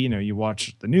TV, you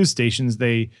watch the news stations,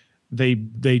 they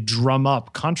drum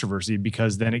up controversy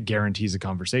because then it guarantees a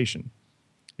conversation.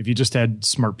 If you just had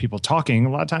smart people talking, a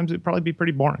lot of times it'd probably be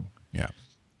pretty boring. Yeah.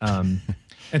 And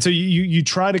so you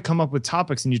try to come up with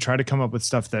topics and you try to come up with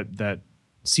stuff that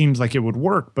seems like it would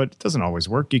work, but it doesn't always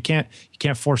work. You can't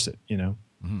force it,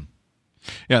 Mm-hmm.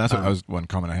 Yeah, that's what one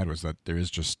comment I had was that there is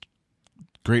just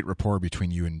great rapport between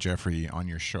you and Jeffrey on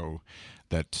your show,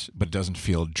 but it doesn't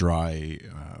feel dry,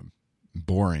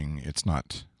 boring. It's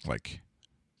not like,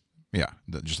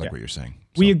 just like what you're saying.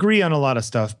 So, we agree on a lot of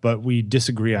stuff, but we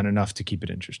disagree on enough to keep it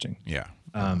interesting. Yeah.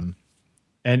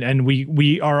 And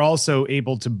we are also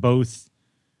able to both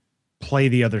play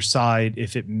the other side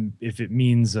if it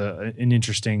means an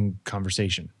interesting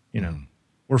conversation.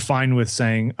 We're fine with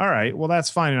saying, all right, well, that's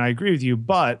fine, and I agree with you,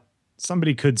 but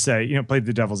somebody could say, play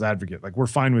the devil's advocate. Like, we're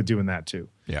fine with doing that too.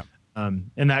 Yeah.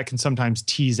 And that can sometimes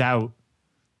tease out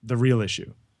the real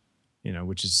issue,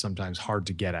 which is sometimes hard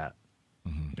to get at.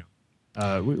 Mm-hmm.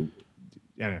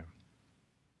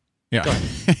 Yeah.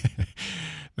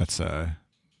 That's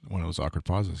one of those awkward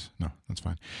pauses. No, that's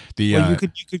fine. You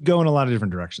could go in a lot of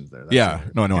different directions there.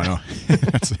 No, I know.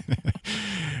 That's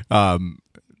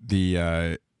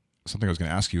something I was going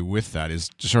to ask you with that is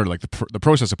just sort of like the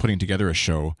process of putting together a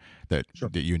show that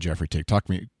you and Jeffrey take. Talk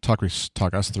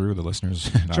us through, the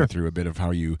listeners and I, through a bit of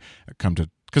how you come to,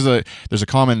 because there's a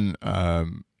common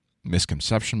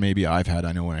misconception maybe I've had.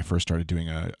 I know when I first started doing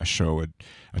a show,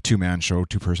 a 2-man show,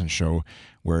 2-person show,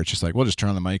 where it's just like, we'll just turn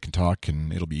on the mic and talk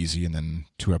and it'll be easy. And then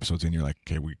 2 episodes in, you're like,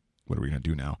 okay, what are we going to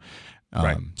do now?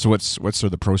 So what's sort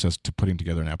of the process to putting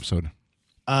together an episode?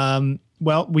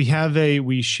 Well,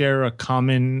 we share a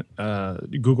common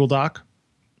Google Doc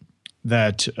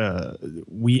that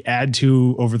we add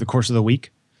to over the course of the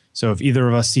week. So if either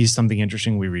of us sees something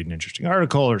interesting, we read an interesting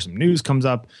article or some news comes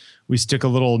up, we stick a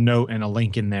little note and a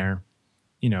link in there,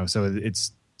 so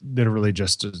it's literally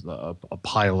just a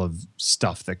pile of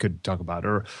stuff that could talk about,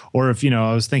 or if,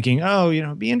 I was thinking,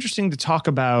 it'd be interesting to talk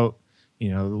about,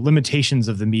 the limitations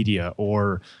of the media,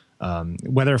 or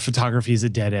whether photography is a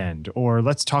dead end, or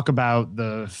let's talk about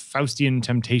the Faustian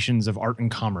temptations of art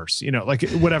and commerce, like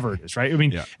whatever it is, right? I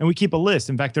mean, and we keep a list.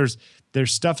 In fact, there's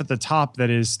stuff at the top that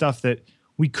is stuff that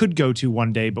we could go to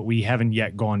one day, but we haven't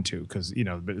yet gone to because,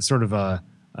 it's sort of a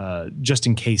just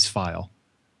in case file.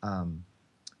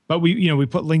 But we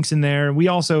put links in there.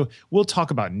 We'll talk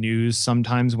about news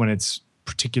sometimes when it's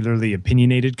particularly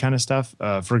opinionated kind of stuff.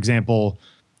 For example,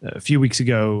 a few weeks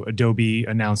ago, Adobe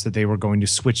announced that they were going to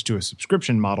switch to a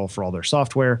subscription model for all their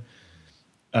software.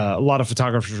 A lot of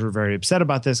photographers were very upset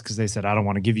about this because they said, I don't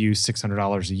want to give you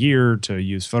 $600 a year to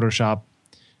use Photoshop.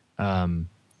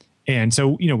 And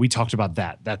so, we talked about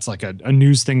that. That's like a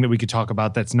news thing that we could talk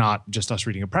about. That's not just us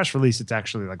reading a press release. It's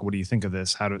actually like, what do you think of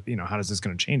this? How is this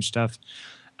going to change stuff?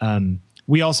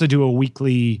 We also do a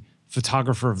weekly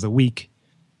photographer of the week.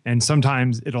 And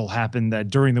sometimes it'll happen that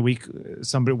during the week,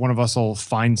 one of us will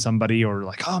find somebody, or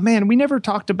like, oh man, we never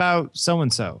talked about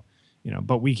so-and-so,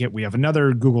 but we have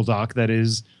another Google Doc that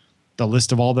is the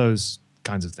list of all those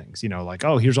kinds of things, like,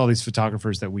 oh, here's all these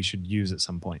photographers that we should use at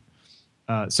some point.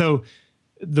 So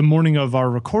the morning of our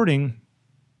recording,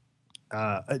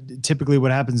 typically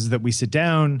what happens is that we sit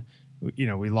down,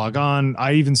 we log on.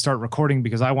 I even start recording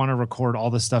because I want to record all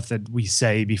the stuff that we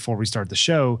say before we start the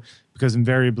show, because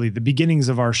invariably the beginnings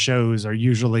of our shows are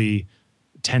usually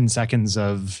 10 seconds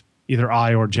of either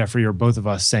I or Jeffrey or both of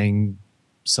us saying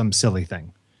some silly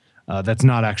thing that's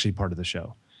not actually part of the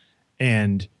show.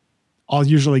 And I'll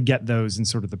usually get those in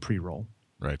sort of the pre-roll.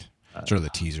 Right. Sort of the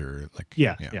teaser. Like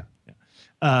Yeah.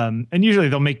 And usually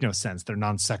they'll make no sense. They're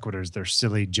non sequiturs. They're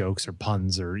silly jokes or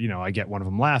puns, or, I get one of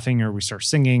them laughing, or we start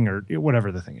singing, or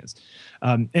whatever the thing is.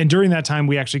 And during that time,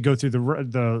 we actually go through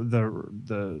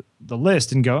the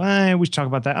list and go, we should talk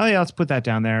about that. Oh yeah, let's put that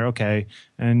down there. Okay.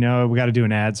 And we got to do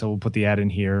an ad. So we'll put the ad in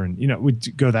here, and, we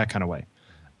go that kind of way.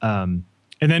 And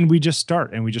then we just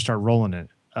start rolling it.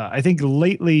 I think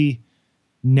lately,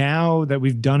 now that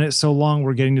we've done it so long,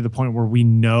 we're getting to the point where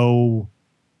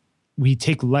we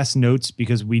take less notes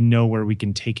because we know where we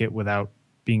can take it without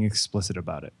being explicit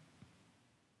about it.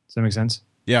 Does that make sense?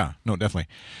 Yeah, no, definitely.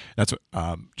 That's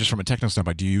what, just from a technical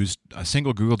standpoint, do you use a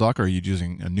single Google Doc, or are you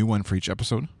using a new one for each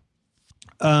episode?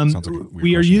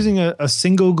 We are using a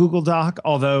single Google Doc,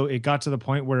 although it got to the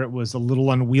point where it was a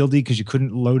little unwieldy because you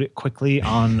couldn't load it quickly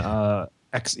on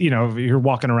if you're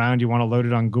walking around, you want to load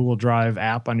it on Google Drive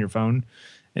app on your phone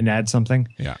and add something.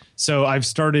 Yeah. So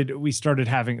we started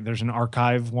having, there's an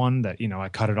archive one that, I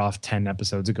cut it off 10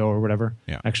 episodes ago or whatever.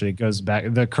 Yeah. Actually, it goes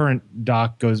back. The current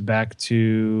doc goes back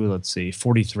to, let's see,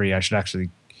 43. I should actually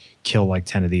kill like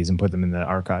 10 of these and put them in the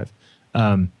archive.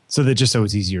 So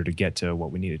it's easier to get to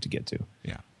what we needed to get to.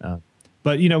 Yeah.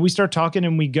 But we start talking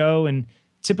and we go, and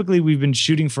typically we've been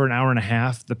shooting for an hour and a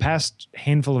half. The past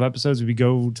handful of episodes, we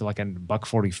go to like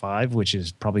 $1:45, which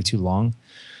is probably too long.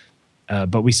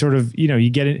 But we sort of, you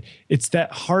get it. It's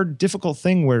that hard, difficult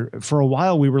thing where for a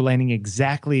while we were landing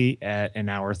exactly at an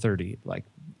hour 30, like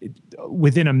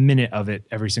within a minute of it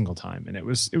every single time. And it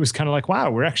was kind of like,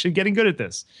 wow, we're actually getting good at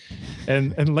this.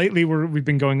 And lately we've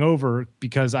been going over,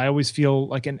 because I always feel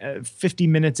like 50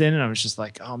 minutes in, and I was just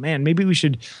like, oh man, maybe we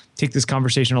should take this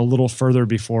conversation a little further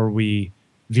before we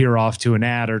veer off to an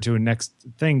ad or to a next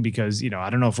thing, because, I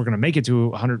don't know if we're going to make it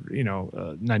to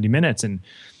 90 minutes. And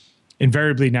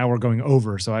invariably now we're going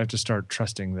over. So I have to start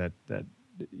trusting that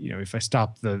if I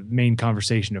stop the main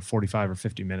conversation at 45 or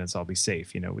 50 minutes, I'll be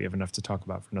safe. We have enough to talk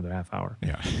about for another half hour.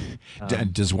 Yeah.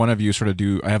 Does one of you sort of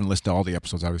do, I haven't listed all the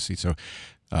episodes obviously. So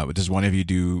but does one of you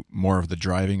do more of the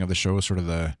driving of the show, sort of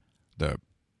the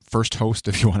first host,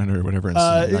 if you want it, or whatever? And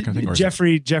that kind of thing? Or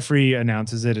Jeffrey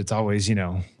announces it. It's always,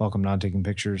 welcome Non Taking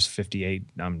Pictures 58.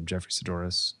 I'm Jeffrey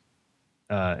Sidoris.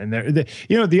 And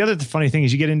the other funny thing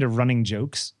is you get into running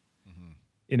jokes.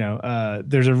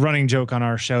 There's a running joke on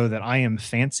our show that I am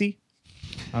fancy.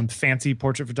 I'm fancy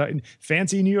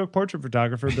fancy New York portrait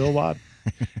photographer Bill Watt.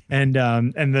 And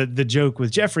the joke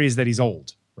with Jeffrey is that he's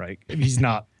old, right? He's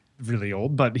not really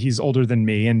old, but he's older than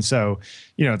me. And so,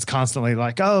 it's constantly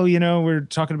like, oh, we're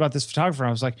talking about this photographer.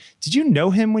 I was like, did you know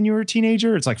him when you were a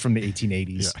teenager? It's like from the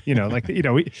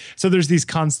 1880s, so there's these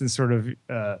constant sort of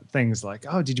things like,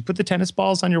 oh, did you put the tennis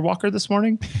balls on your walker this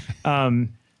morning?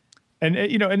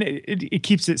 It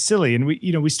keeps it silly. And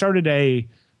we started a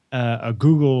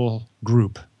Google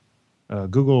group,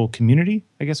 Google community,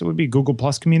 I guess it would be Google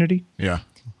Plus community. Yeah.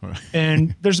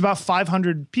 And there's about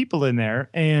 500 people in there.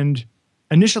 And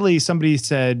initially somebody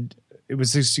said, it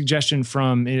was a suggestion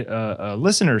from a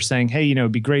listener saying, hey,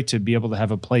 it'd be great to be able to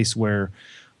have a place where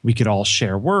we could all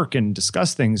share work and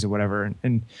discuss things or whatever.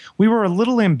 And we were a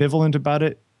little ambivalent about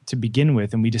it to begin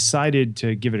with, and we decided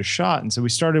to give it a shot. And so we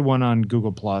started one on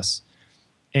Google Plus,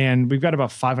 and we've got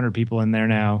about 500 people in there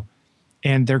now,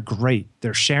 and they're great.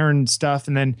 They're sharing stuff.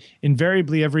 And then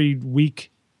invariably every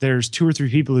week there's 2 or 3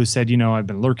 people who said, I've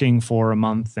been lurking for a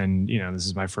month, and, this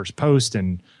is my first post,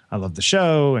 and I love the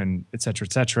show, and et cetera,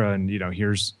 et cetera. And,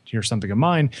 here's something of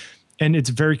mine. And it's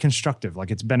very constructive.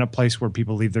 Like, it's been a place where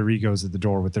people leave their egos at the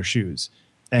door with their shoes.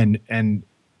 And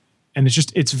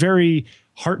it's very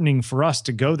heartening for us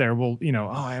to go there. Well,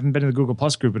 I haven't been in the Google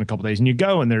Plus group in a couple of days, and you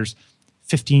go and there's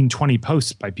 15, 20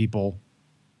 posts by people,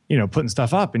 putting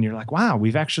stuff up, and you're like, wow,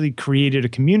 we've actually created a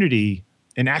community,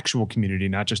 an actual community,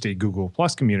 not just a Google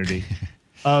Plus community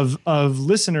of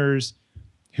listeners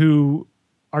who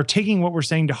are taking what we're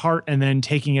saying to heart and then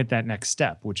taking it that next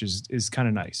step, which is kind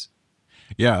of nice.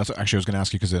 Yeah, that's actually I was going to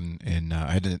ask you because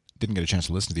I didn't get a chance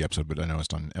to listen to the episode, but I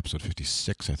noticed on episode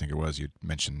 56, I think it was, you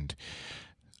mentioned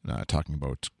talking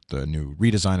about the new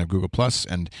redesign of Google Plus,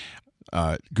 and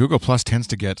Google Plus tends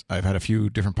to get. I've had a few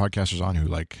different podcasters on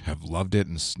who have loved it,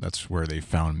 and that's where they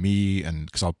found me. And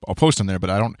because I'll post on there, but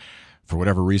I don't, for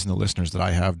whatever reason, the listeners that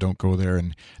I have don't go there.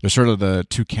 And there's sort of the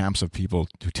 2 camps of people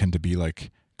who tend to be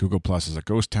like, Google Plus is a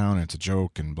ghost town and it's a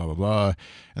joke and blah, blah, blah.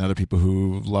 And other people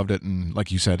who loved it and,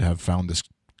 like you said, have found this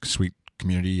sweet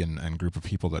community and group of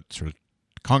people that sort of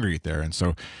congregate there. And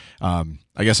so I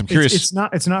guess I'm curious. It's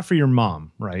not for your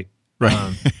mom, right?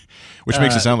 Right. Which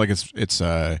makes it sound like it's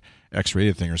a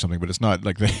X-rated thing or something, but it's not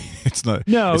like it's not.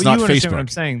 No, it's not you Facebook. Understand what I'm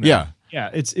saying. Though. Yeah.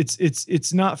 Yeah.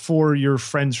 It's not for your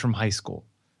friends from high school.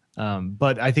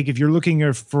 But I think if you're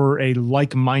looking for a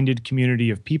like-minded community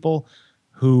of people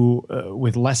who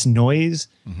with less noise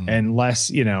and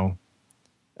less,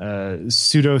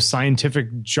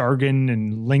 pseudo-scientific jargon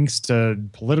and links to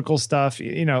political stuff,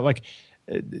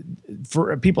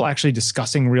 for people actually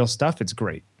discussing real stuff, it's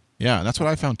great. Yeah, that's what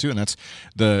I found too, and that's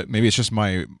maybe it's just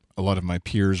a lot of my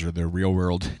peers or the real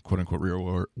world, quote unquote,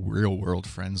 real world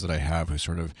friends that I have who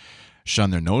sort of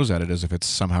shun their nose at it as if it's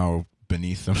somehow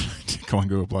beneath them to go on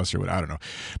Google Plus or what, I don't know,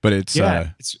 but it's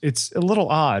it's a little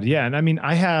odd, yeah. And I mean,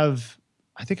 I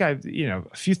think a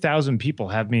few thousand people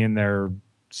have me in their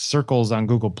circles on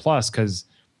Google Plus because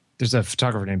there's a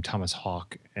photographer named Thomas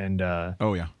Hawk, and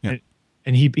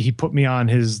and he put me on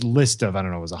his list of, I don't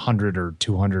know, it was 100 or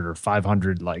 200 or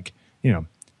 500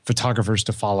 photographers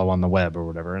to follow on the web or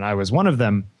whatever, and I was one of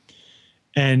them,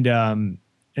 and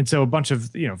so a bunch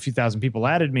of a few thousand people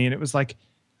added me, and it was like,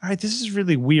 all right, this is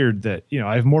really weird that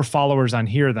I have more followers on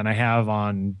here than I have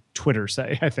on Twitter,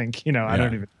 say. I think I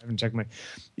haven't checked my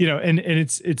and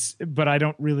it's but I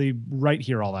don't really write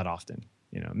here all that often.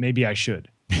 Maybe I should.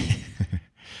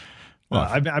 Well,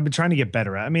 I've been trying to get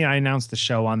better at it. I mean, I announced the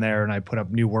show on there and I put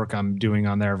up new work I'm doing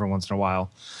on there every once in a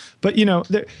while. But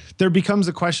there becomes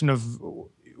a question of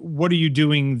what are you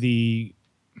doing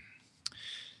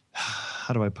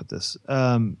how do I put this?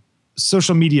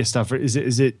 Social media stuff. Is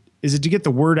it to get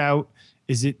the word out?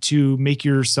 Is it to make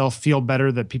yourself feel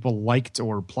better that people liked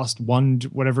or +1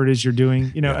 whatever it is you're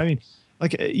doing? I mean,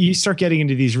 you start getting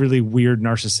into these really weird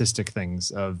narcissistic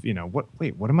things of,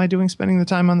 what am I doing spending the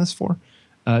time on this for?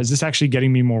 Is this actually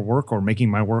getting me more work or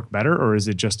making my work better? Or is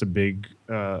it just a big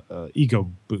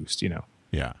ego boost,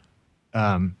 Yeah.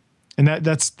 And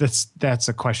that's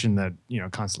a question that,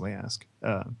 constantly ask.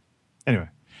 Anyway.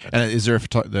 And is there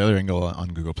the other angle on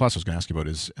Google Plus I was going to ask you about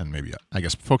is, and maybe I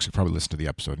guess folks could probably listen to the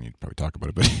episode and you'd probably talk about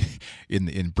it, but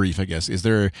in brief, I guess,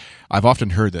 I've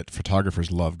often heard that photographers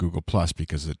love Google Plus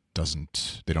because they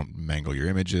don't mangle your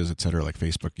images, et cetera, like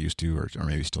Facebook used to, or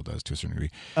maybe still does to a certain degree.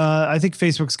 I think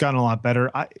Facebook's gotten a lot better.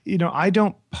 I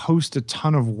don't post a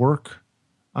ton of work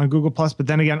on Google Plus, but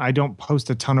then again, I don't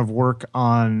post a ton of work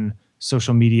on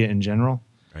social media in general.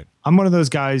 Right. I'm one of those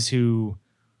guys who,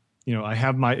 I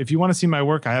have if you want to see my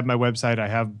work, I have my website. I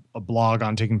have a blog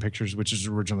on taking pictures, which is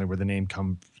originally where the name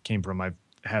came from. I've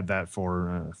had that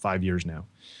for 5 years now.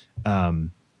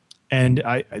 And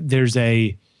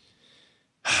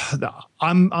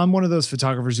I'm one of those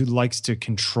photographers who likes to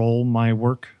control my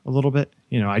work a little bit.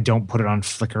 I don't put it on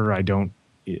Flickr.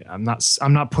 I'm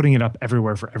not putting it up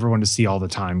everywhere for everyone to see all the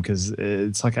time, because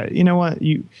it's like, you know what,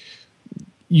 you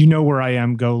know where I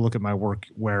am. Go look at my work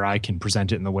where I can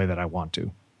present it in the way that I want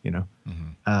to.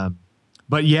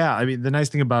 But yeah, I mean, the nice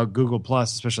thing about Google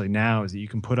Plus, especially now, is that you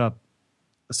can put up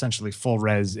essentially full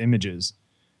res images,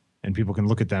 and people can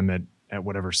look at them at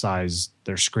whatever size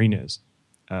their screen is,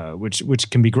 which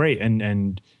can be great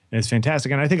and it's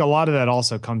fantastic. And I think a lot of that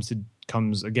also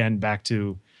comes again back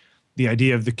to the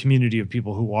idea of the community of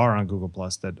people who are on Google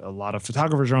Plus. That a lot of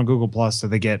photographers are on Google Plus, so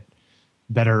they get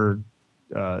better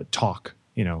talk,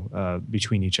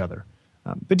 between each other.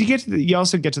 But you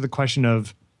also get to the question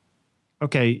of,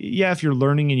 okay, yeah, if you're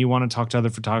learning and you want to talk to other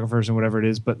photographers and whatever it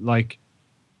is, but like,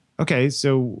 okay,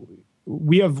 so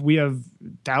we have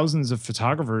thousands of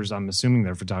photographers, I'm assuming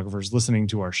they're photographers, listening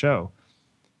to our show.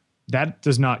 That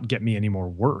does not get me any more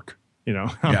work, Yeah.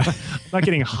 I'm not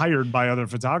getting hired by other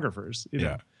photographers,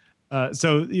 Yeah.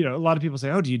 So, a lot of people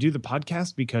say, oh, do you do the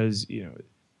podcast? Because,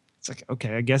 it's like,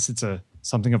 okay, I guess it's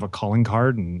something of a calling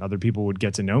card and other people would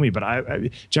get to know me.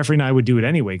 But Jeffrey and I would do it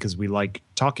anyway because we like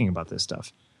talking about this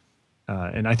stuff.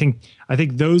 And I think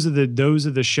those are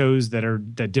the shows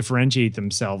that differentiate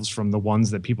themselves from the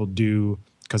ones that people do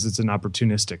because it's an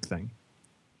opportunistic thing,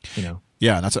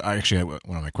 Yeah, and that's actually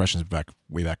one of my questions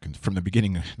way back from the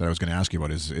beginning that I was going to ask you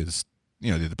about is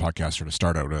did the podcast sort of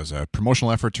start out as a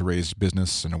promotional effort to raise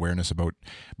business and awareness about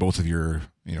both of your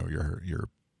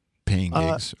paying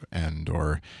gigs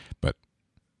but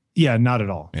yeah, not at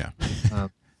all. Yeah.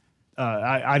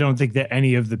 I don't think that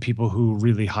any of the people who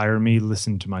really hire me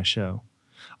listen to my show.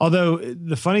 Although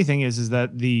the funny thing is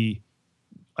that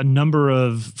a number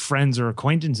of friends or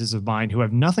acquaintances of mine who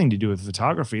have nothing to do with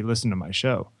photography listen to my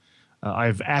show. I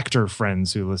have actor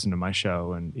friends who listen to my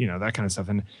show and, that kind of stuff.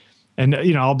 And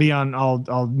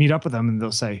I'll meet up with them and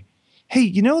they'll say, hey,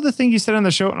 the thing you said on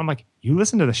the show? And I'm like, you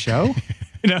listen to the show?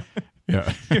 Yeah.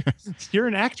 You're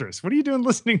an actress. What are you doing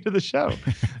listening to the show?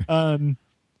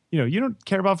 You don't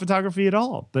care about photography at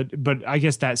all, but I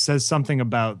guess that says something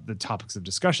about the topics of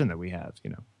discussion that we have,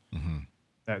 Mm-hmm.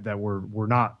 that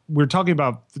we're talking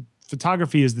about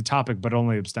photography is the topic, but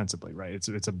only ostensibly, right?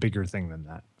 It's a bigger thing than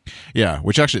that. Yeah.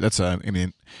 Which actually that's,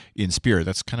 in spirit,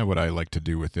 that's kind of what I like to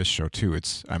do with this show too.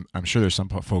 I'm sure there's some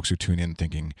folks who tune in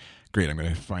thinking, great, I'm going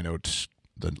to find out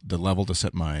the level to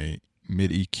set my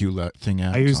mid EQ thing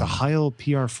at. I use a Heil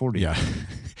PR40. Yeah,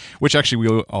 which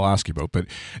actually I'll ask you about, but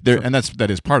there, sure. And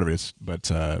that is part of it. But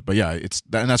yeah,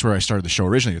 and that's where I started the show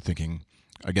originally, thinking,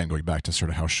 again, going back to sort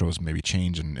of how shows maybe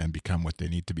change and become what they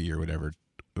need to be or whatever,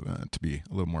 to be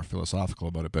a little more philosophical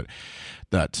about it. But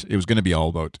that it was going to be all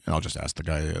about, and I'll just ask the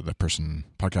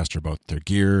podcaster about their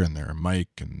gear and their mic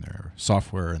and their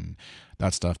software and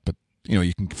that stuff. But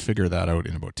you can figure that out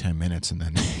in about 10 minutes and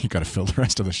then you got to fill the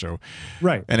rest of the show.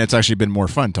 Right. And it's actually been more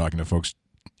fun talking to folks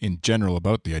in general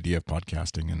about the idea of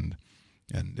podcasting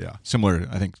and yeah,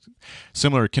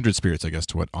 similar kindred spirits, I guess,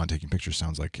 to what On Taking Pictures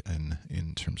sounds like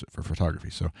in terms of for photography.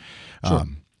 So, sure.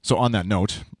 So on that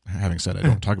note, having said I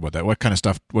don't talk about that, what kind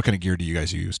of gear do you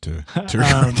guys use to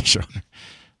record the show?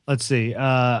 Let's see.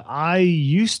 I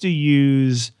used to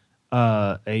use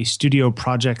a Studio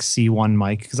Project C1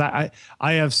 mic because I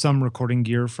have some recording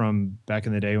gear from back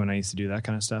in the day when I used to do that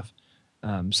kind of stuff.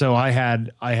 So I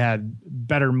had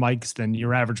better mics than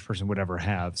your average person would ever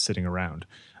have sitting around.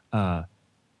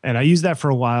 And I used that for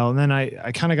a while, and then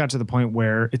I kind of got to the point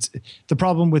where it's the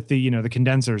problem with the the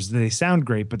condensers. They sound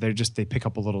great, but they pick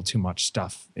up a little too much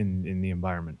stuff in the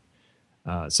environment.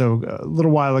 So a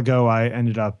little while ago, I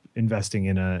ended up investing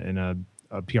in a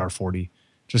PR40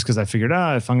 just because I figured,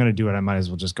 if I'm going to do it, I might as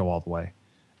well just go all the way.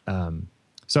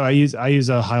 So I use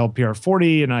a Heil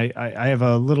PR40, and I have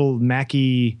a little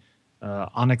Mackie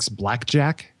Onyx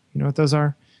Blackjack. You know what those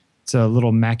are? It's a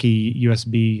little Mackie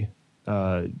USB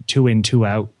 2 in, 2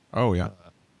 out. Oh yeah,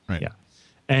 right. Yeah,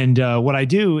 and what I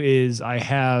do is I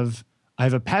have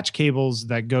a patch cables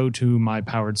that go to my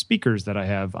powered speakers that I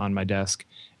have on my desk,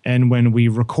 and when we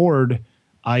record,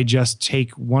 I just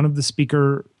take one of the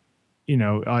speaker.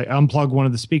 I unplug one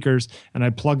of the speakers and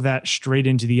I plug that straight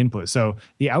into the input. So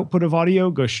the output of audio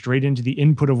goes straight into the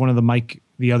input of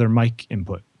the other mic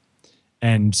input.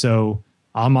 And so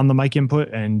I'm on the mic input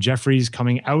and Jeffrey's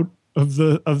coming out of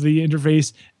the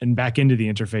interface and back into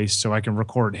the interface so I can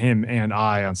record him and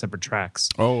I on separate tracks.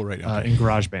 Oh, right. Okay. In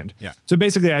GarageBand. Yeah. So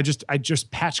basically I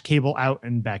just patch cable out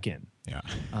and back in. Yeah.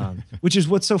 Which is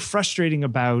what's so frustrating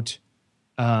about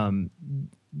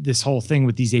this whole thing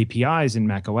with these APIs in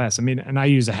macOS. I mean, and I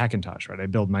use a Hackintosh, right? I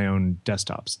build my own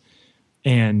desktops.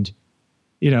 And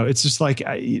it's just like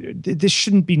this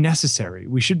shouldn't be necessary.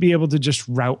 We should be able to just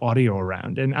route audio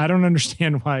around. And I don't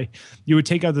understand why you would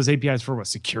take out those APIs for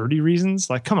security reasons.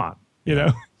 Like, come on,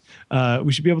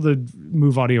 we should be able to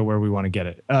move audio where we want to get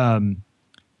it.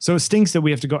 So it stinks that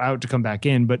we have to go out to come back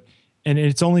in, and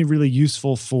it's only really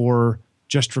useful for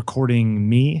just recording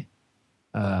me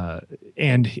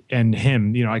and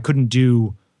him. I couldn't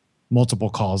do multiple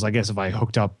calls. I guess if I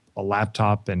hooked up a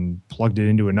laptop and plugged it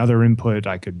into another input,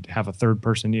 I could have a third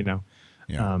person, Yeah.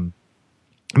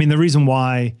 The reason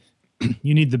why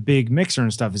you need the big mixer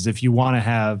and stuff is if you want to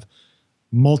have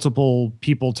multiple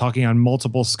people talking on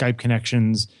multiple Skype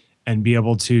connections and be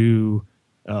able to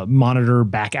monitor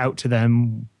back out to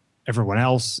them, everyone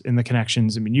else in the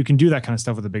connections. You can do that kind of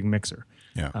stuff with a big mixer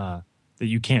that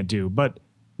you can't do. But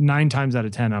 9 times out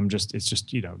of 10, it's just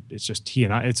he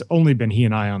and I. It's only been he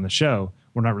and I on the show.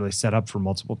 We're not really set up for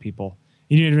multiple people.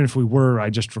 Even if we were, I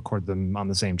just record them on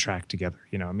the same track together.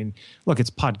 Look, it's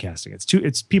podcasting.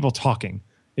 It's people talking.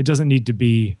 It doesn't need to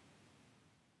be,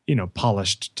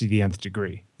 polished to the nth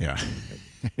degree. Yeah.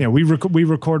 We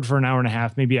record for an hour and a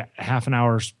half, maybe a half an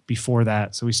hour before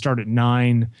that. So we start at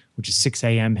 9, which is 6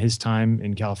 a.m. his time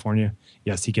in California.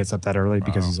 Yes, he gets up that early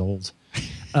because he's old.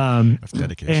 That's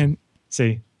dedication. And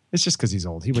see, it's just because he's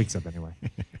old. He wakes up anyway.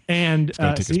 And he's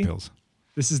gotta take his pills.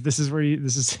 This is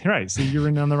right. See, you're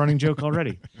in on the running joke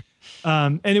already.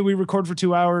 We record for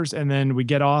 2 hours and then we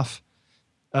get off.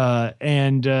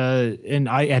 And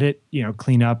I edit,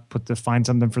 clean up, find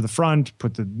something for the front,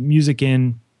 put the music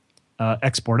in,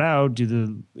 export out, do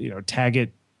the, tag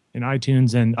it in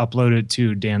iTunes and upload it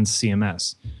to Dan's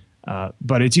CMS.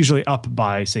 But it's usually up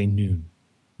by say noon,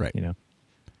 right?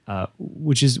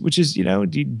 Which is, you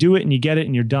do it and you get it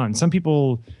and you're done. Some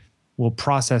people will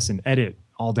process and edit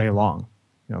all day long.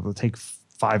 They'll take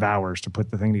 5 hours to put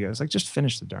the thing together. It's like, just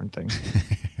finish the darn thing,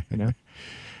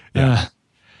 Yeah.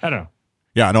 I don't know.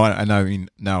 Yeah, no, and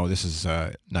now this is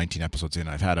 19 episodes in.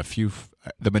 I've had a few.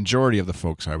 The majority of the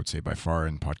folks, I would say, by far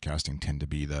in podcasting, tend to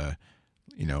be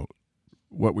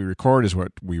what we record is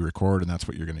what we record, and that's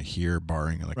what you're going to hear,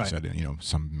 barring, like I said,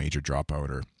 some major dropout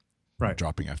or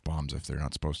dropping F-bombs if they're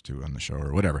not supposed to on the show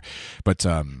or whatever. But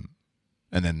and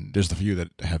then there's the few that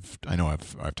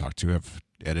I've talked to, have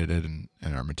edited and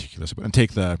are meticulous and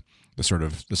take the sort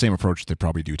of the same approach they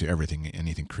probably do to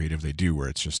anything creative they do, where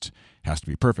it's just has to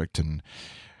be perfect, and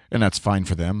that's fine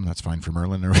for them. That's fine for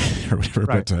Merlin or whatever.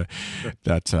 Right.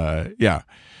 But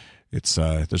it's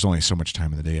there's only so much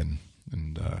time in the day, and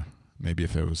maybe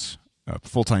if it was a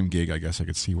full-time gig, I guess I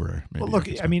could see where. Maybe well, look,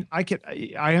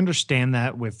 I understand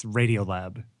that with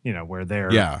Radiolab, where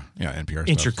they're NPR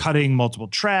intercutting multiple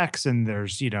tracks, and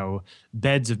there's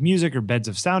beds of music or beds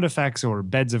of sound effects or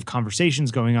beds of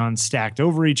conversations going on stacked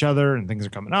over each other, and things are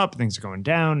coming up, things are going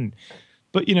down.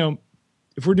 But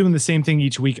if we're doing the same thing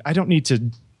each week, I don't need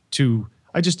to.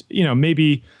 I just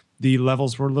maybe the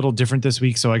levels were a little different this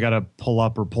week, so I got to pull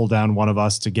up or pull down one of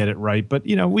us to get it right. But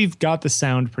we've got the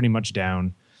sound pretty much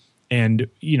down. And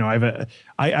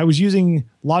I was using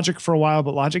Logic for a while,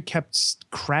 but Logic kept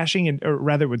crashing, or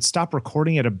rather, it would stop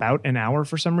recording at about an hour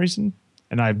for some reason,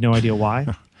 and I have no idea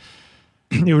why.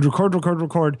 It would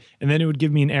record, and then it would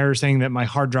give me an error saying that my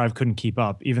hard drive couldn't keep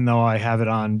up, even though I have it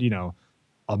on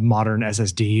a modern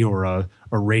SSD or a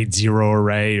RAID 0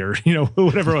 array or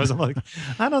whatever it was. I'm like,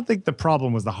 I don't think the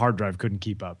problem was the hard drive couldn't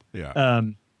keep up. Yeah.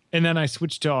 And then I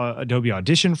switched to Adobe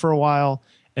Audition for a while.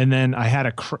 And then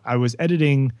I was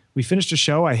editing. We finished a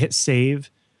show. I hit save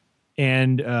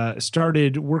and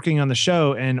started working on the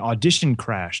show, and Audition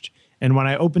crashed. And when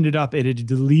I opened it up, it had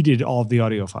deleted all of the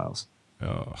audio files.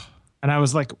 Oh. And I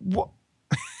was like, what?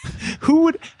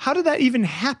 How did that even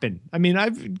happen?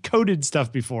 I've coded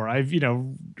stuff before. I've,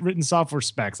 written software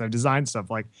specs. I've designed stuff.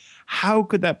 Like, how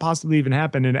could that possibly even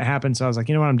happen? And it happened. So I was like,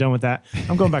 I'm done with that.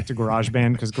 I'm going back to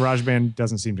GarageBand because GarageBand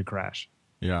doesn't seem to crash.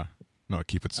 Yeah. No,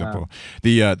 keep it simple.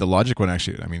 The Logic one,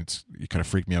 actually, it kind of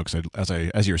freaked me out because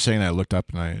as you were saying that, I looked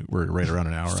up and we're right around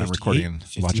an hour. I'm recording in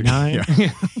Logic. Yeah.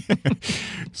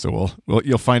 So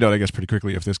you'll find out, I guess, pretty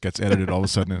quickly if this gets edited all of a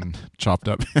sudden and chopped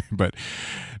up. But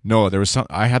no, there was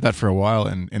I had that for a while,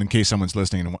 and in case someone's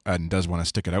listening and does want to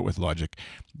stick it out with Logic,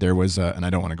 there was, and I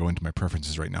don't want to go into my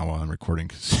preferences right now while I'm recording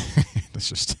because that's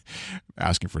just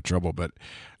asking for trouble. But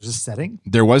there's a setting.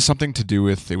 There was something to do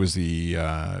with, it was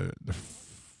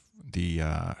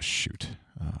shoot.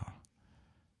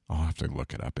 I'll have to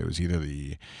look it up. It was either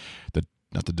the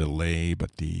not the delay,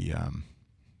 but the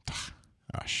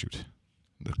shoot.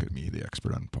 Look at me, the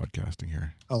expert on podcasting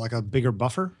here. Oh, like a bigger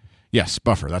buffer? Yes,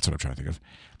 buffer. That's what I'm trying to think of.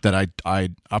 That I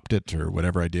upped it or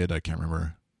whatever I did. I can't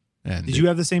remember. And did you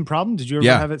have the same problem? Did you ever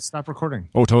have it stop recording?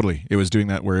 Oh, totally. It was doing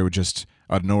that where it would just,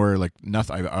 out of nowhere, like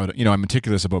nothing. I'm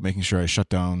meticulous about making sure I shut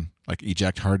down, like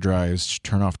eject hard drives,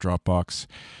 turn off Dropbox.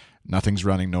 Nothing's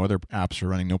running. No other apps are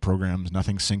running. No programs.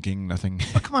 Nothing syncing. Nothing.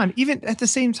 But come on, even at the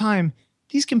same time,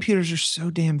 these computers are so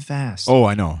damn fast. Oh,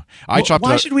 I know.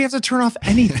 Why should we have to turn off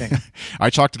anything? I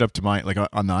chalked it up to my, like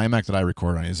on the iMac that I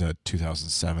record on is a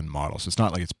 2007 model. So it's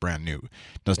not like it's brand new.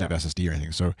 It doesn't have SSD or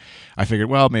anything. So I figured,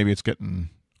 well, maybe it's getting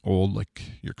old, like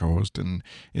your co-host, and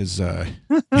is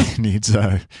needs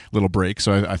a little break.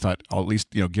 So I thought I'll at least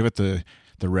give it the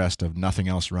rest of nothing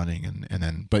else running, and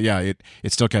then, but yeah, it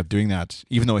still kept doing that,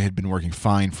 even though it had been working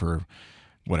fine for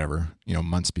whatever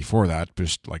months before that.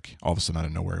 Just like all of a sudden out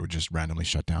of nowhere, it would just randomly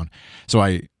shut down. So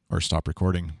or stop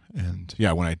recording, and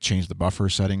yeah, when I changed the buffer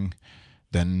setting,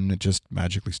 then it just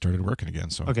magically started working again.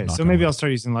 So okay, so maybe I'll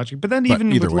start using Logic, but even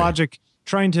with Logic,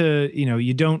 trying to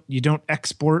you don't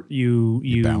export,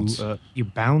 you bounce.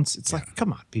 It's like,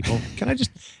 come on, people, can I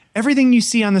just everything you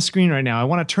see on the screen right now, I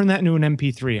want to turn that into an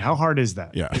MP3. How hard is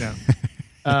that? Yeah.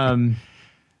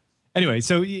 Anyway,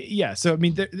 so yeah, so I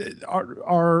mean,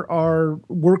 our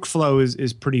workflow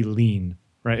is pretty lean,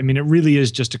 right? I mean, it really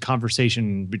is just a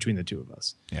conversation between the two of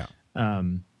us. Yeah.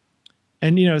 And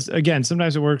again,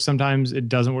 sometimes it works, sometimes it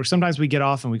doesn't work. Sometimes we get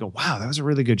off and we go, "Wow, that was a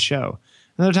really good show."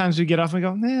 And other times we get off and we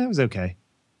go, "That was okay."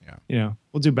 Yeah.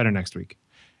 We'll do better next week.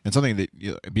 And something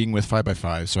that being with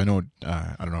 5x5, so I know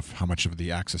I don't know how much of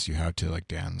the access you have to like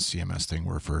Dan's CMS thing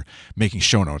were for making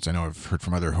show notes. I know I've heard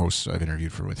from other hosts I've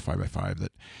interviewed with 5x5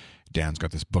 that Dan's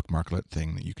got this bookmarklet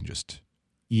thing that you can just.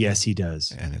 Yes, he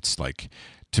does. And it's like,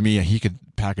 to me, he could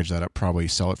package that up, probably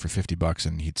sell it for $50,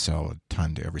 and he'd sell a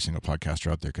ton to every single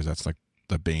podcaster out there, because that's like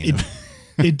the bane.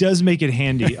 It does make it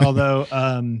handy, although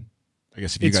I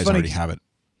guess if you guys already have it.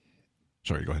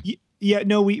 Sorry, go ahead. Yeah,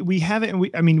 no, we have it,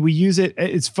 and we use it.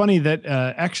 It's funny that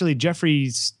actually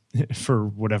Jeffrey's, for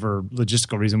whatever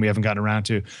logistical reason we haven't gotten around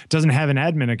to, doesn't have an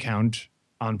admin account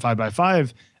on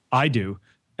 5x5. I do,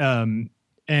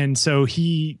 and so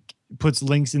he puts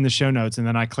links in the show notes, and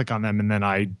then I click on them, and then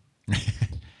I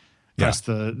press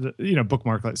the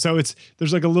bookmark. So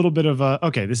there's like a little bit of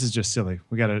okay, this is just silly.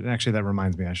 We got to actually, that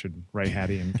reminds me, I should write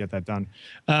Hattie and get that done.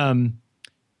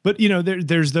 But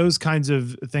there's those kinds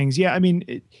of things. Yeah, I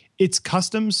mean, it's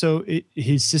custom, so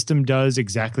his system does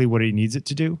exactly what it needs it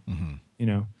to do.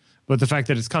 Mm-hmm. But the fact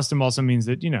that it's custom also means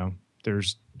that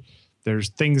there's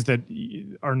things that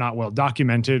are not well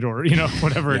documented, or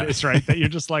whatever it is, right? That you're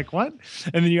just like, what?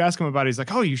 And then you ask him about it. He's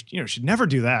like, oh, you should never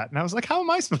do that. And I was like, how am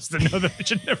I supposed to know that I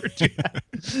should never do that?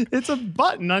 It's a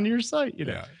button on your site,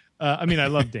 Yeah. I mean, I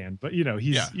love Dan, but he's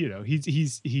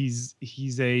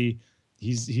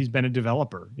been a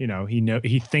developer.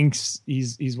 He thinks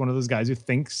he's one of those guys who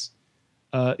thinks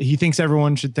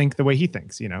everyone should think the way he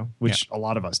thinks, which a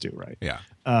lot of us do, right? Yeah.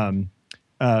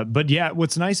 But yeah,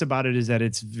 what's nice about it is that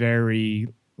it's very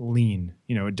lean.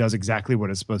 It does exactly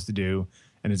what it's supposed to do,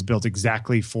 and it's built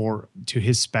exactly to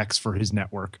his specs for his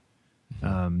network.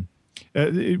 When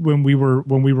we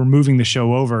were moving the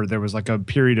show over, there was like a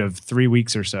period of 3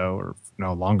 weeks or so, or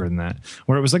no longer than that,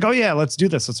 where it was like, oh yeah, let's do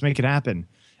this, let's make it happen.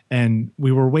 And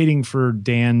we were waiting for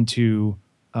Dan to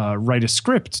write a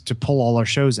script to pull all our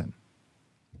shows in.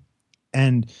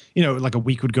 And, like a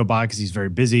week would go by because he's very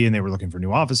busy, and they were looking for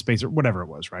new office space or whatever it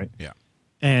was, right? Yeah.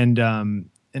 And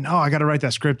I got to write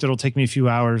that script. It'll take me a few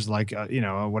hours, like,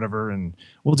 whatever. And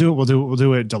we'll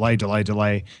do it. Delay.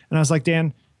 And I was like,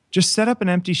 Dan, just set up an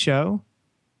empty show,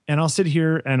 and I'll sit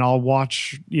here and I'll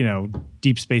watch,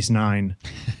 Deep Space Nine.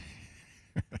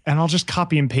 And I'll just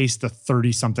copy and paste the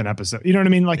 30-something episode. You know what I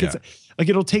mean? Like, It's like,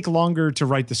 it'll take longer to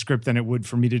write the script than it would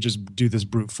for me to just do this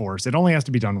brute force. It only has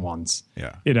to be done once.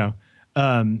 Yeah.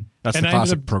 That's the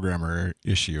classic programmer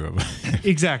issue of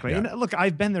exactly. Yeah. And look,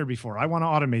 I've been there before. I want to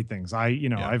automate things.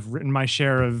 I've written my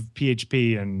share of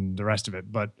PHP and the rest of it.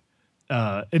 But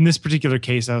in this particular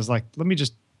case, I was like, let me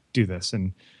just do this.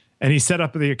 And he set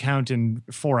up the account, and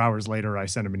 4 hours later, I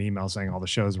sent him an email saying all the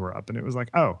shows were up, and it was like,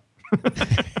 oh.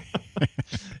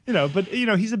 But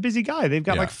he's a busy guy. They've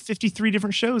got like 53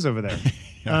 different shows over there.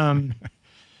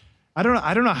 I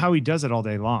don't know how he does it all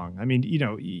day long. I mean,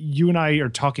 you and I are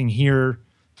talking here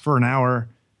for an hour.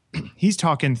 He's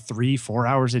talking 3-4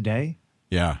 hours a day.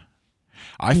 Yeah.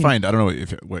 I find, I don't know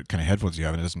what kind of headphones you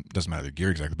have, and it doesn't matter the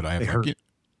gear exactly, but I have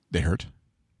they hurt.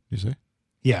 You say?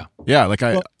 Yeah. Yeah. Like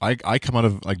I come out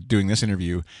of like doing this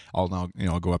interview, I'll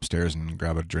go upstairs and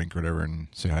grab a drink or whatever and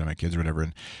say hi to my kids or whatever.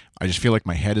 And I just feel like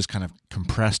my head is kind of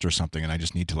compressed or something, and I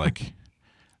just need to like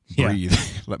breathe,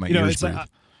 let my ears breathe.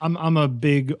 I'm a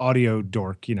big audio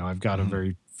dork. I've got a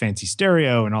very fancy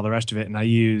stereo and all the rest of it, and I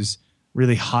use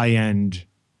really high end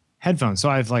headphones. So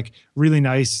I have like really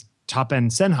nice top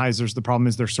end Sennheisers, the problem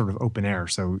is they're sort of open air,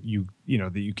 so you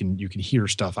can hear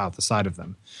stuff out the side of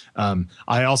them.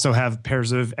 I also have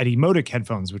pairs of Etymotic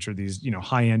headphones, which are these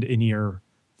high end in ear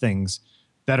things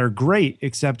that are great,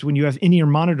 except when you have in ear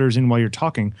monitors in while you're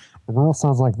talking, it all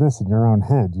sounds like this in your own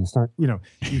head. You start, you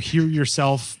hear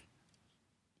yourself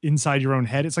inside your own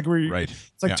head. It's like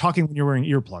it's like talking when you're wearing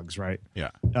earplugs, right?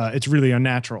 Yeah. It's really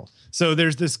unnatural. So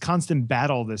there's this constant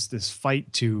battle, this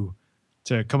fight to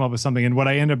come up with something. And what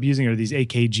I end up using are these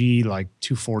AKG like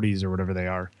 240s or whatever they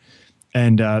are.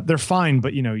 And they're fine,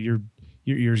 but your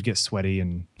ears get sweaty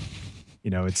and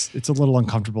it's a little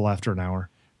uncomfortable after an hour.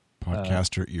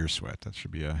 Podcaster ear sweat. That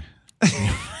should be a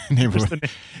name of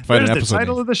the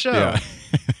title of the show. Yeah.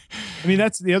 I mean,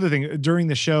 that's the other thing. During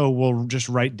the show, we'll just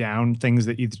write down things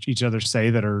that each other say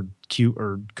that are cute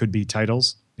or could be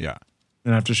titles. Yeah.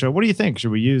 And after the show, what do you think? Should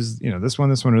we use, this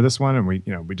one, or this one? And we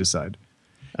decide.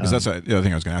 Because that's the other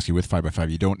thing I was going to ask you with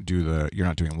 5x5. You're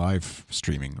not doing live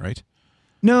streaming, right?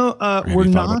 No, we're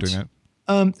not.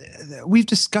 We've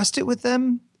discussed it with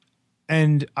them,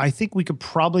 and I think we could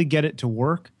probably get it to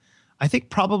work. I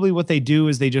think probably what they do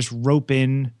is they just rope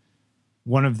in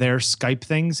one of their Skype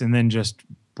things and then just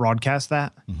broadcast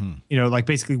that. Mm-hmm. Like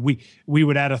basically we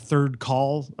would add a third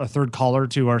caller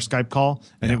to our Skype call,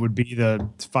 and it would be the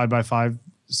 5x5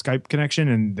 Skype connection,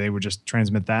 and they would just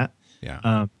transmit that.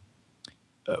 Yeah.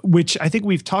 Which I think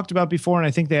we've talked about before, and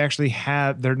I think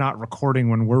they're not recording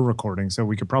when we're recording, so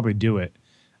we could probably do it.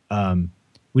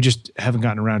 We just haven't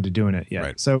gotten around to doing it yet.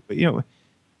 Right. So, do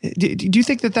you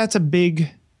think that that's a big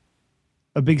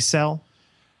sell?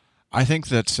 I think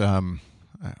that I'm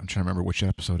trying to remember which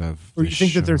episode of. Or you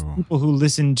think that there's people who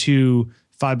listen to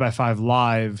 5x5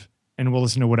 live and will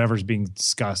listen to whatever's being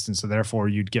discussed, and so therefore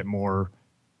you'd get more.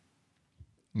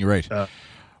 You're right.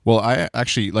 Well, I've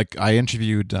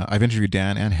interviewed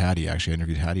Dan and Hattie. Actually, I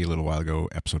interviewed Hattie a little while ago,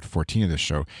 episode 14 of this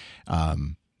show,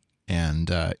 and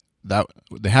that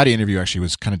the Hattie interview actually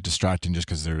was kind of distracting just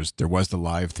because there was the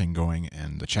live thing going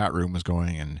and the chat room was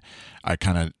going, and I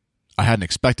hadn't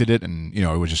expected it, and it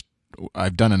was just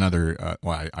I've done another.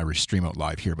 I stream out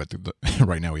live here, but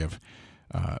right now we have.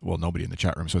 Nobody in the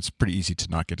chat room, so it's pretty easy to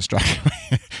not get distracted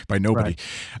by nobody,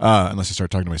 unless I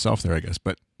start talking to myself there, I guess.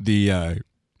 But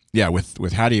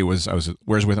with Hattie,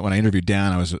 whereas when I interviewed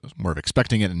Dan, I was more of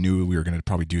expecting it and knew we were going to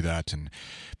probably do that,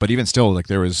 but even still, like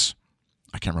there was,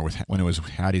 I can't remember when it was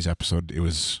Hattie's episode, it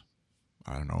was,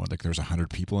 I don't know, like there was 100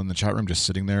 people in the chat room just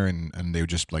sitting there, and they would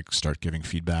just like start giving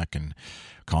feedback and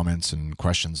comments and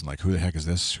questions, and like, who the heck is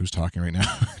this? Who's talking right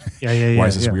now? Why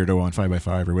is this weirdo on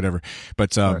 5x5 or whatever?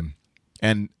 But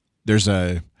and there's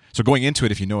so going into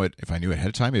it, if I knew it ahead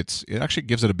of time, it actually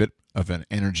gives it a bit of an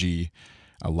energy,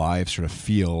 a live sort of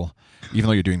feel, even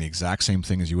though you're doing the exact same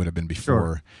thing as you would have been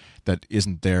before, that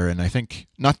isn't there. And I think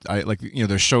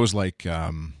there's shows like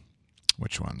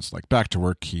which ones, like Back to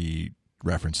Work, he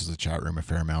references the chat room a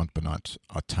fair amount, but not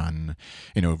a ton,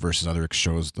 versus other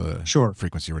shows, the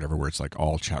Frequency or whatever, where it's like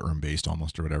all chat room based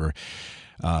almost or whatever.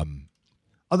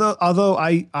 Although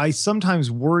I sometimes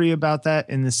worry about that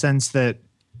in the sense that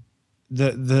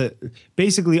the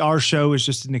basically our show is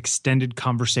just an extended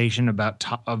conversation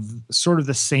of sort of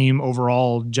the same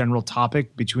overall general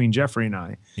topic between Jeffrey and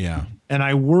I. Yeah. And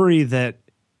I worry that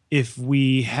if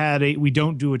we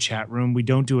don't do a chat room, we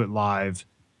don't do it live.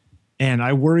 And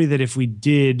I worry that if we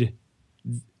did,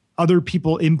 other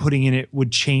people inputting in it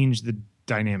would change the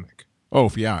dynamic. Oh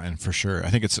yeah. And for sure. I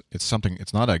think it's something,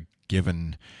 it's not a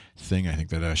given thing. I think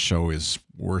that a show is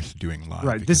worth doing live.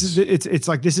 Right. It's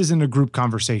like, this isn't a group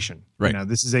conversation. Right.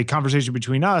 This is a conversation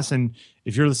between us. And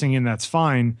if you're listening in, that's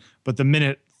fine. But the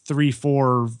minute 3,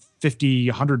 4, 50,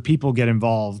 100 people get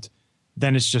involved,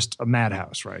 then it's just a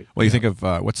madhouse. Right. Well, you think of,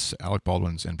 what's Alec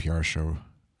Baldwin's NPR show? Or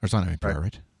it's not NPR,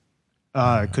 right?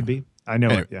 It could be. I know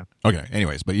anyway, it. Yeah. Okay.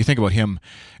 Anyways, but you think about him.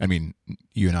 I mean,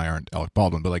 you and I aren't Alec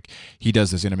Baldwin, but like he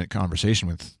does this intimate conversation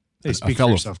with a fellow.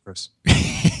 For yourself, Chris.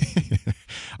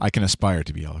 I can aspire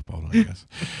to be Alec Baldwin, I guess.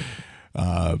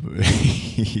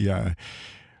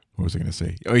 What was I going to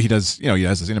say? Oh, he does. He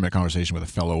has this intimate conversation with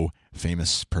a fellow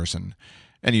famous person,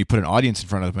 and you put an audience in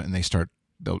front of them, and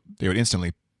they would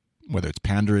instantly, whether it's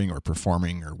pandering or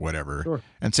performing or whatever. Sure.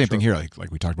 And same thing here,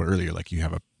 like we talked about earlier. Like you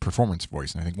have a performance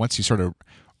voice, and I think once you sort of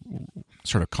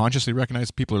consciously recognize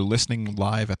people are listening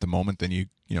live at the moment, then you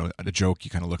at a joke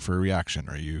you kind of look for a reaction,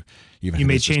 or you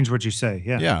may change what you say.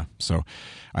 Yeah. So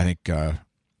I think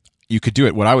you could do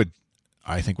it. What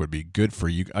I think would be good for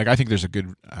you, like I think there's a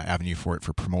good avenue for it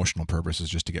for promotional purposes,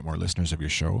 just to get more listeners of your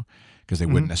show, because they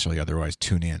wouldn't necessarily otherwise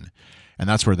tune in, and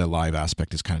that's where the live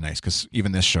aspect is kind of nice. Because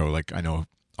even this show, like I know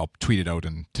I'll tweet it out,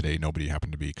 and today nobody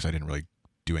happened to be, because I didn't really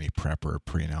do any prep or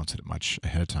pre-announce it much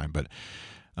ahead of time. But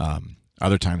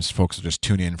other times folks will just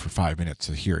tune in for 5 minutes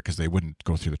to hear it because they wouldn't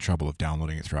go through the trouble of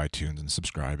downloading it through iTunes and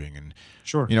subscribing and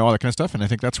Sure. all that kind of stuff. And I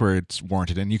think that's where it's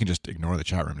warranted. And you can just ignore the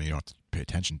chat room and you don't have to pay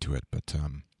attention to it. But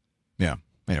yeah,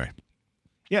 anyway.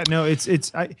 Yeah, no,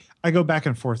 it's I go back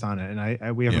and forth on it,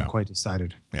 and we haven't quite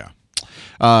decided. Yeah.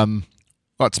 Well,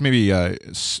 it's maybe a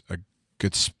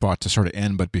good spot to sort of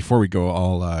end. But before we go,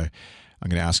 I'm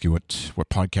going to ask you what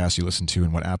podcasts you listen to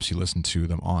and what apps you listen to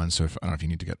them on. So if I don't know if you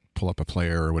need to pull up a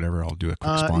player or whatever, I'll do a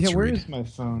quick sponsor Yeah, where read. is my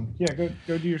phone? Yeah,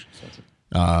 go do your sponsor.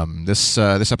 This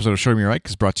episode of Show Me Your Mic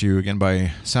is brought to you again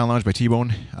by Sound Lounge by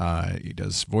T-Bone. He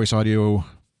does voice audio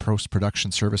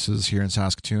post-production services here in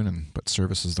Saskatoon, but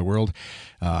services the world.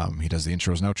 He does the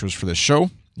intros and outros for this show.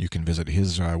 You can visit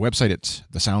his website at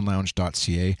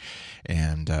thesoundlounge.ca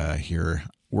and hear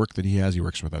work that he has. He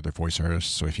works with other voice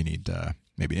artists, so if you need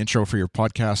maybe an intro for your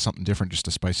podcast, something different just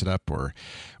to spice it up, or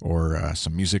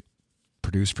some music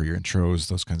produced for your intros,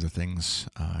 those kinds of things,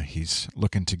 he's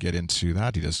looking to get into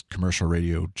that. He does commercial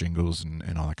radio jingles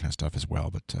and all that kind of stuff as well,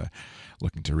 but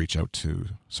looking to reach out to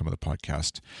some of the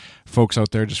podcast folks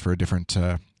out there just for a different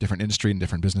industry and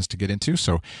different business to get into.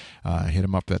 So hit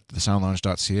him up at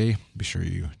thesoundlounge.ca. Be sure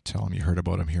you tell him you heard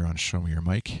about him here on Show Me Your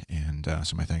Mic, and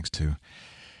so my thanks to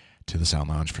the Sound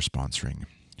Lounge for sponsoring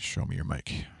Show Me Your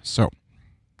Mic. So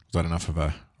is that enough of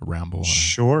a ramble?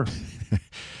 Sure.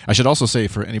 I should also say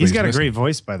for anybody, he's got a great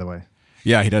voice, by the way.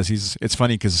 Yeah, he does. It's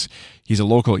funny because he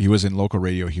was in local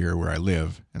radio here where I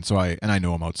live, and so I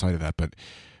know him outside of that, but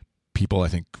people I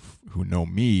think who know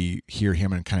me hear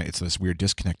him and kind of it's this weird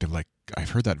disconnect of like, I've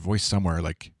heard that voice somewhere,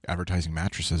 like advertising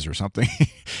mattresses or something.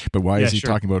 But why is he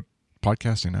talking about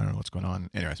podcasting? I don't know what's going on.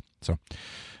 Anyways, so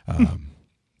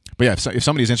but yeah, if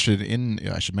somebody's interested in,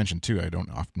 I should mention too, I don't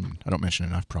mention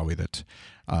enough probably that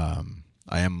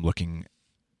I am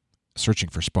searching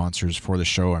for sponsors for the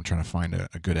show. I'm trying to find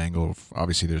a good angle.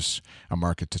 Obviously, there's a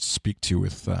market to speak to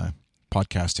with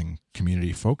podcasting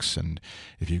community folks, and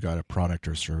if you've got a product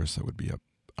or service that would be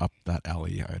up that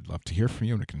alley, I'd love to hear from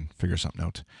you, and we can figure something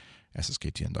out.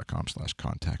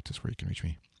 sskTN.com/contact is where you can reach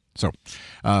me. So,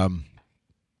 what kind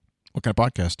of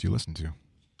podcast do you listen to?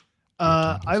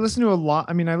 I listen to a lot.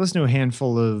 I mean, I listen to a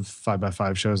handful of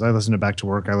 5x5 shows. I listen to Back to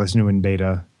Work. I listen to In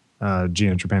Beta.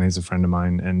 Gina Trapani is a friend of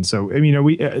mine, and so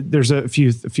we there's a few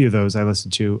of those I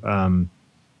listen to.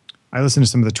 I listen to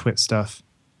some of the Twit stuff,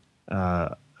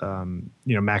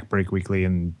 Mac Break Weekly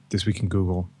and This Week in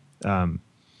Google.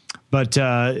 But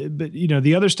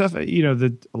the other stuff,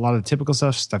 a lot of the typical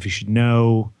stuff you should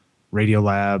know,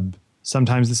 Radiolab,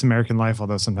 sometimes This American Life,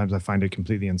 although sometimes I find it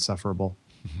completely insufferable.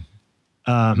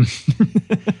 No,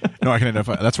 I can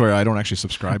identify. That's where I don't actually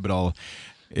subscribe, but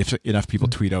if enough people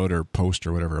tweet out or post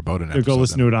or whatever about an episode, go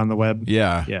listen to it on the web.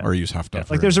 Yeah. Or use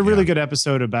HuffDuff. Like there's a really good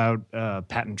episode about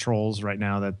patent trolls right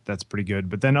now that's pretty good.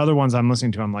 But then other ones I'm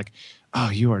listening to, I'm like,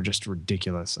 oh, you are just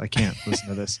ridiculous. I can't listen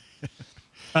to this.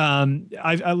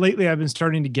 Lately I've been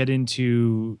starting to get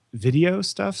into video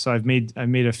stuff. So I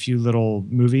made a few little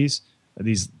movies,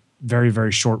 these very,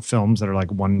 very short films that are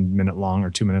like 1 minute long or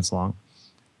 2 minutes long.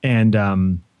 And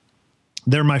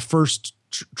they're my first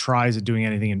tries at doing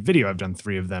anything in video. I've done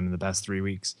 3 of them in the past 3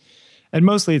 weeks. And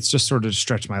mostly it's just sort of to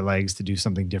stretch my legs to do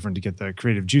something different to get the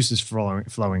creative juices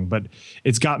flowing. But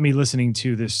it's got me listening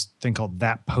to this thing called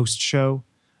That Post Show,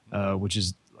 which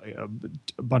is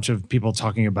a bunch of people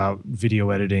talking about video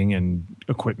editing and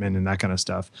equipment and that kind of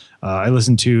stuff. I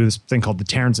listened to this thing called The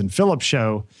Terrence and Phillips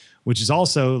Show, which is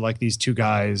also like these 2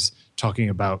 guys talking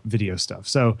about video stuff.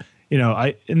 So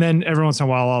and then every once in a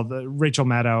while, Rachel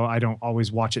Maddow, I don't always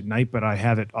watch at night, but I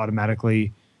have it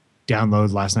automatically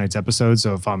download last night's episode.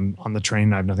 So if I'm on the train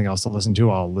and I have nothing else to listen to,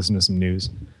 I'll listen to some news.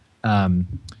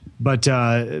 But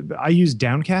I use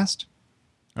Downcast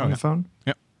on the phone.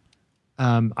 Yep.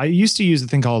 I used to use a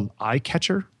thing called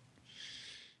iCatcher,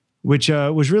 which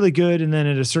was really good. And then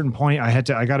at a certain point,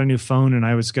 I got a new phone and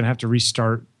I was going to have to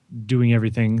restart doing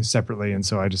everything separately, and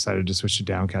so I decided to switch to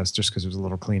Downcast just because it was a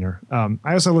little cleaner.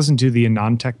 I also listened to the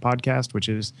AnonTech podcast, which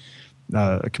is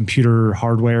a computer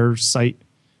hardware site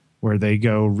where they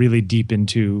go really deep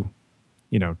into,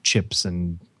 chips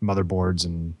and motherboards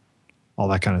and all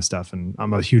that kind of stuff. And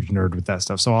I'm a huge nerd with that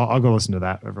stuff, so I'll go listen to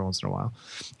that every once in a while.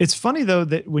 It's funny though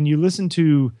that when you listen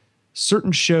to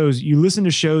certain shows, you listen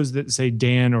to shows that say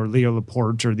Dan or Leo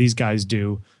Laporte or these guys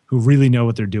do, who really know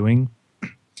what they're doing.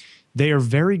 They are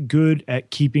very good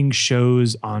at keeping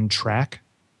shows on track.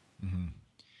 Mm-hmm.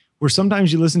 Where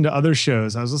sometimes you listen to other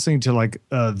shows. I was listening to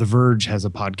The Verge has a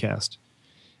podcast.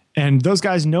 And those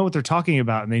guys know what they're talking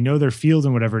about and they know their field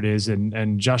and whatever it is.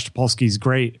 And Josh Topolsky's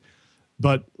great.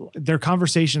 but their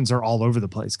conversations are all over the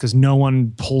place because no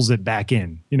one pulls it back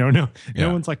in. No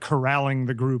one's like corralling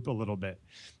the group a little bit.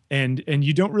 And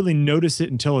you don't really notice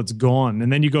it until it's gone.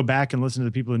 And then you go back and listen to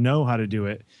the people who know how to do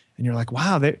it. And you're like,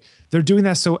 wow, they're doing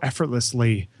that so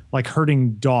effortlessly, like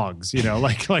herding dogs,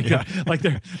 like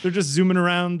they're just zooming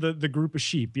around the group of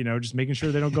sheep, just making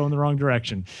sure they don't go in the wrong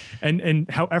direction. And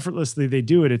how effortlessly they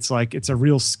do it. It's like, it's a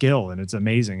real skill and it's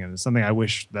amazing. And it's something I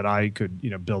wish that I could,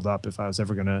 build up if I was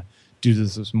ever going to do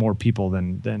this with more people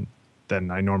than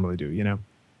I normally do,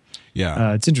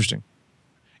 Yeah. It's interesting.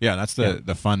 Yeah, that's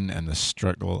the fun and the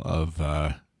struggle of,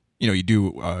 you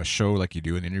do a show like you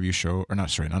do an interview show, or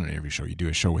not an interview show. You do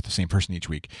a show with the same person each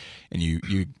week, and you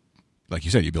like you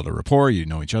said, you build a rapport. You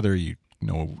know each other. You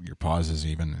know your pauses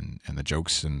even, and the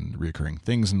jokes and recurring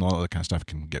things and all that kind of stuff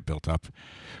can get built up.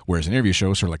 Whereas an interview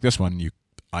show, sort of like this one,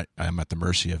 I'm at the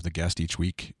mercy of the guest each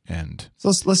week, and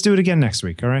so let's do it again next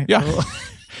week. All right? Yeah.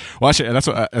 Well, actually, that's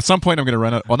what, at some point I'm going to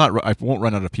run out. Well, I won't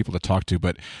run out of people to talk to,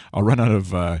 but I'll run out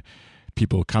of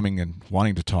people coming and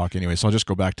wanting to talk anyway. So I'll just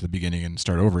go back to the beginning and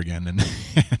start over again. And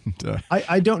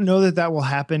I don't know that will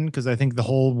happen because I think the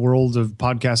whole world of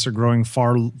podcasts are growing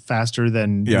far faster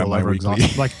than you'll ever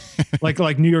exhaust.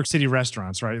 like New York City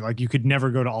restaurants, right? Like you could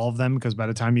never go to all of them because by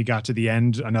the time you got to the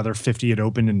end, another 50 had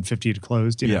opened and 50 had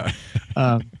closed. Yeah.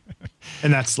 And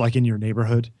that's like in your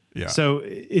neighborhood. Yeah. So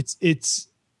it's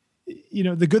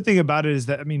the good thing about it is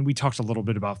that, we talked a little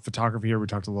bit about photography here. We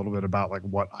talked a little bit about like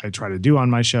what I try to do on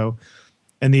my show.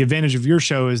 And the advantage of your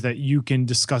show is that you can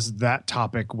discuss that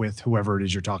topic with whoever it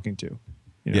is you're talking to.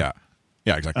 Yeah.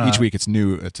 Yeah, exactly. Each week it's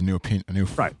new. It's a new opinion, a new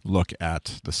right. look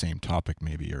at the same topic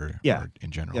maybe, or in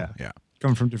general. Yeah.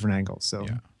 Coming from different angles. So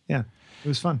yeah, it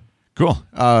was fun. Cool.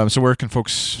 So where can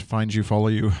folks find you, follow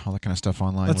you, all that kind of stuff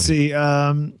online? Let's see.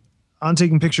 On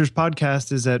Taking Pictures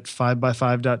podcast is at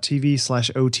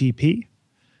 5by5.tv/OTP.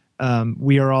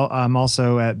 I'm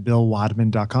also at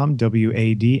billwadman.com,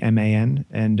 WADMAN.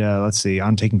 And let's see,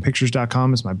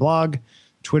 ontakingpictures.com is my blog,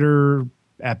 Twitter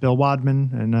at Bill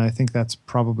Wadman. And I think that's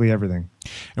probably everything.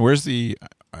 And where's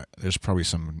there's probably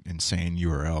some insane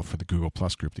URL for the Google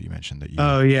Plus group that you mentioned.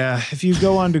 Oh yeah. If you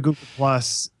go onto Google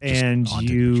Plus and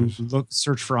you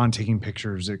search for On Taking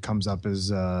Pictures, it comes up as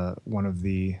one of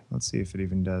the, let's see if it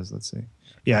even does. Let's see.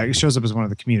 Yeah, it shows up as one of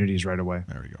the communities right away.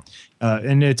 There we go.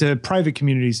 And it's a private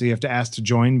community, so you have to ask to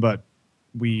join, but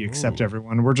we accept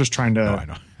everyone. We're just trying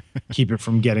to keep it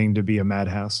from getting to be a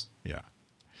madhouse. Yeah.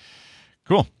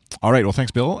 Cool. All right. Well,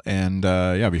 thanks, Bill. And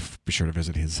be sure to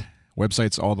visit his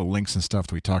websites. All the links and stuff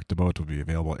that we talked about will be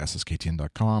available at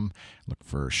sskTN.com. Look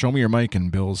for Show Me Your Mic and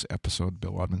Bill's episode,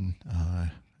 Bill Wadman,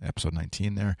 episode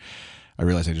 19 there. I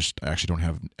realize I actually don't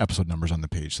have episode numbers on the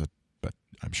page, but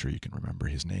I'm sure you can remember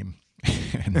his name.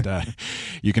 And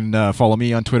you can follow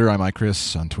me on Twitter. I'm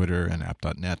iChris on Twitter and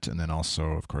app.net. And then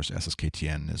also, of course,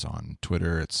 SSKTN is on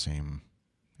Twitter. It's same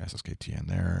SSKTN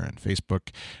there, and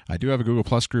Facebook. I do have a Google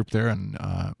Plus group there, and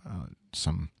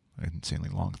some insanely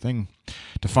long thing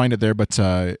to find it there. But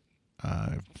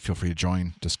feel free to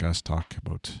join, discuss, talk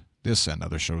about this and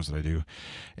other shows that I do.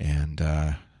 And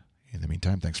in the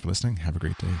meantime, thanks for listening. Have a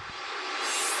great day.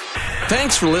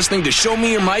 Thanks for listening to Show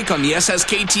Me Your Mic on the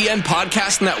SSKTN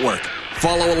Podcast Network.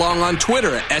 Follow along on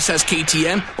Twitter at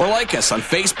SSKTN or like us on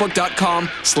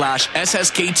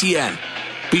Facebook.com/SSKTN.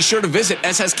 Be sure to visit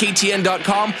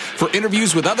SSKTN.com for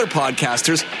interviews with other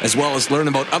podcasters, as well as learn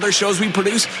about other shows we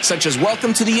produce, such as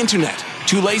Welcome to the Internet,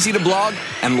 Too Lazy to Blog,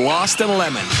 and Lost and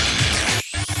Lemon.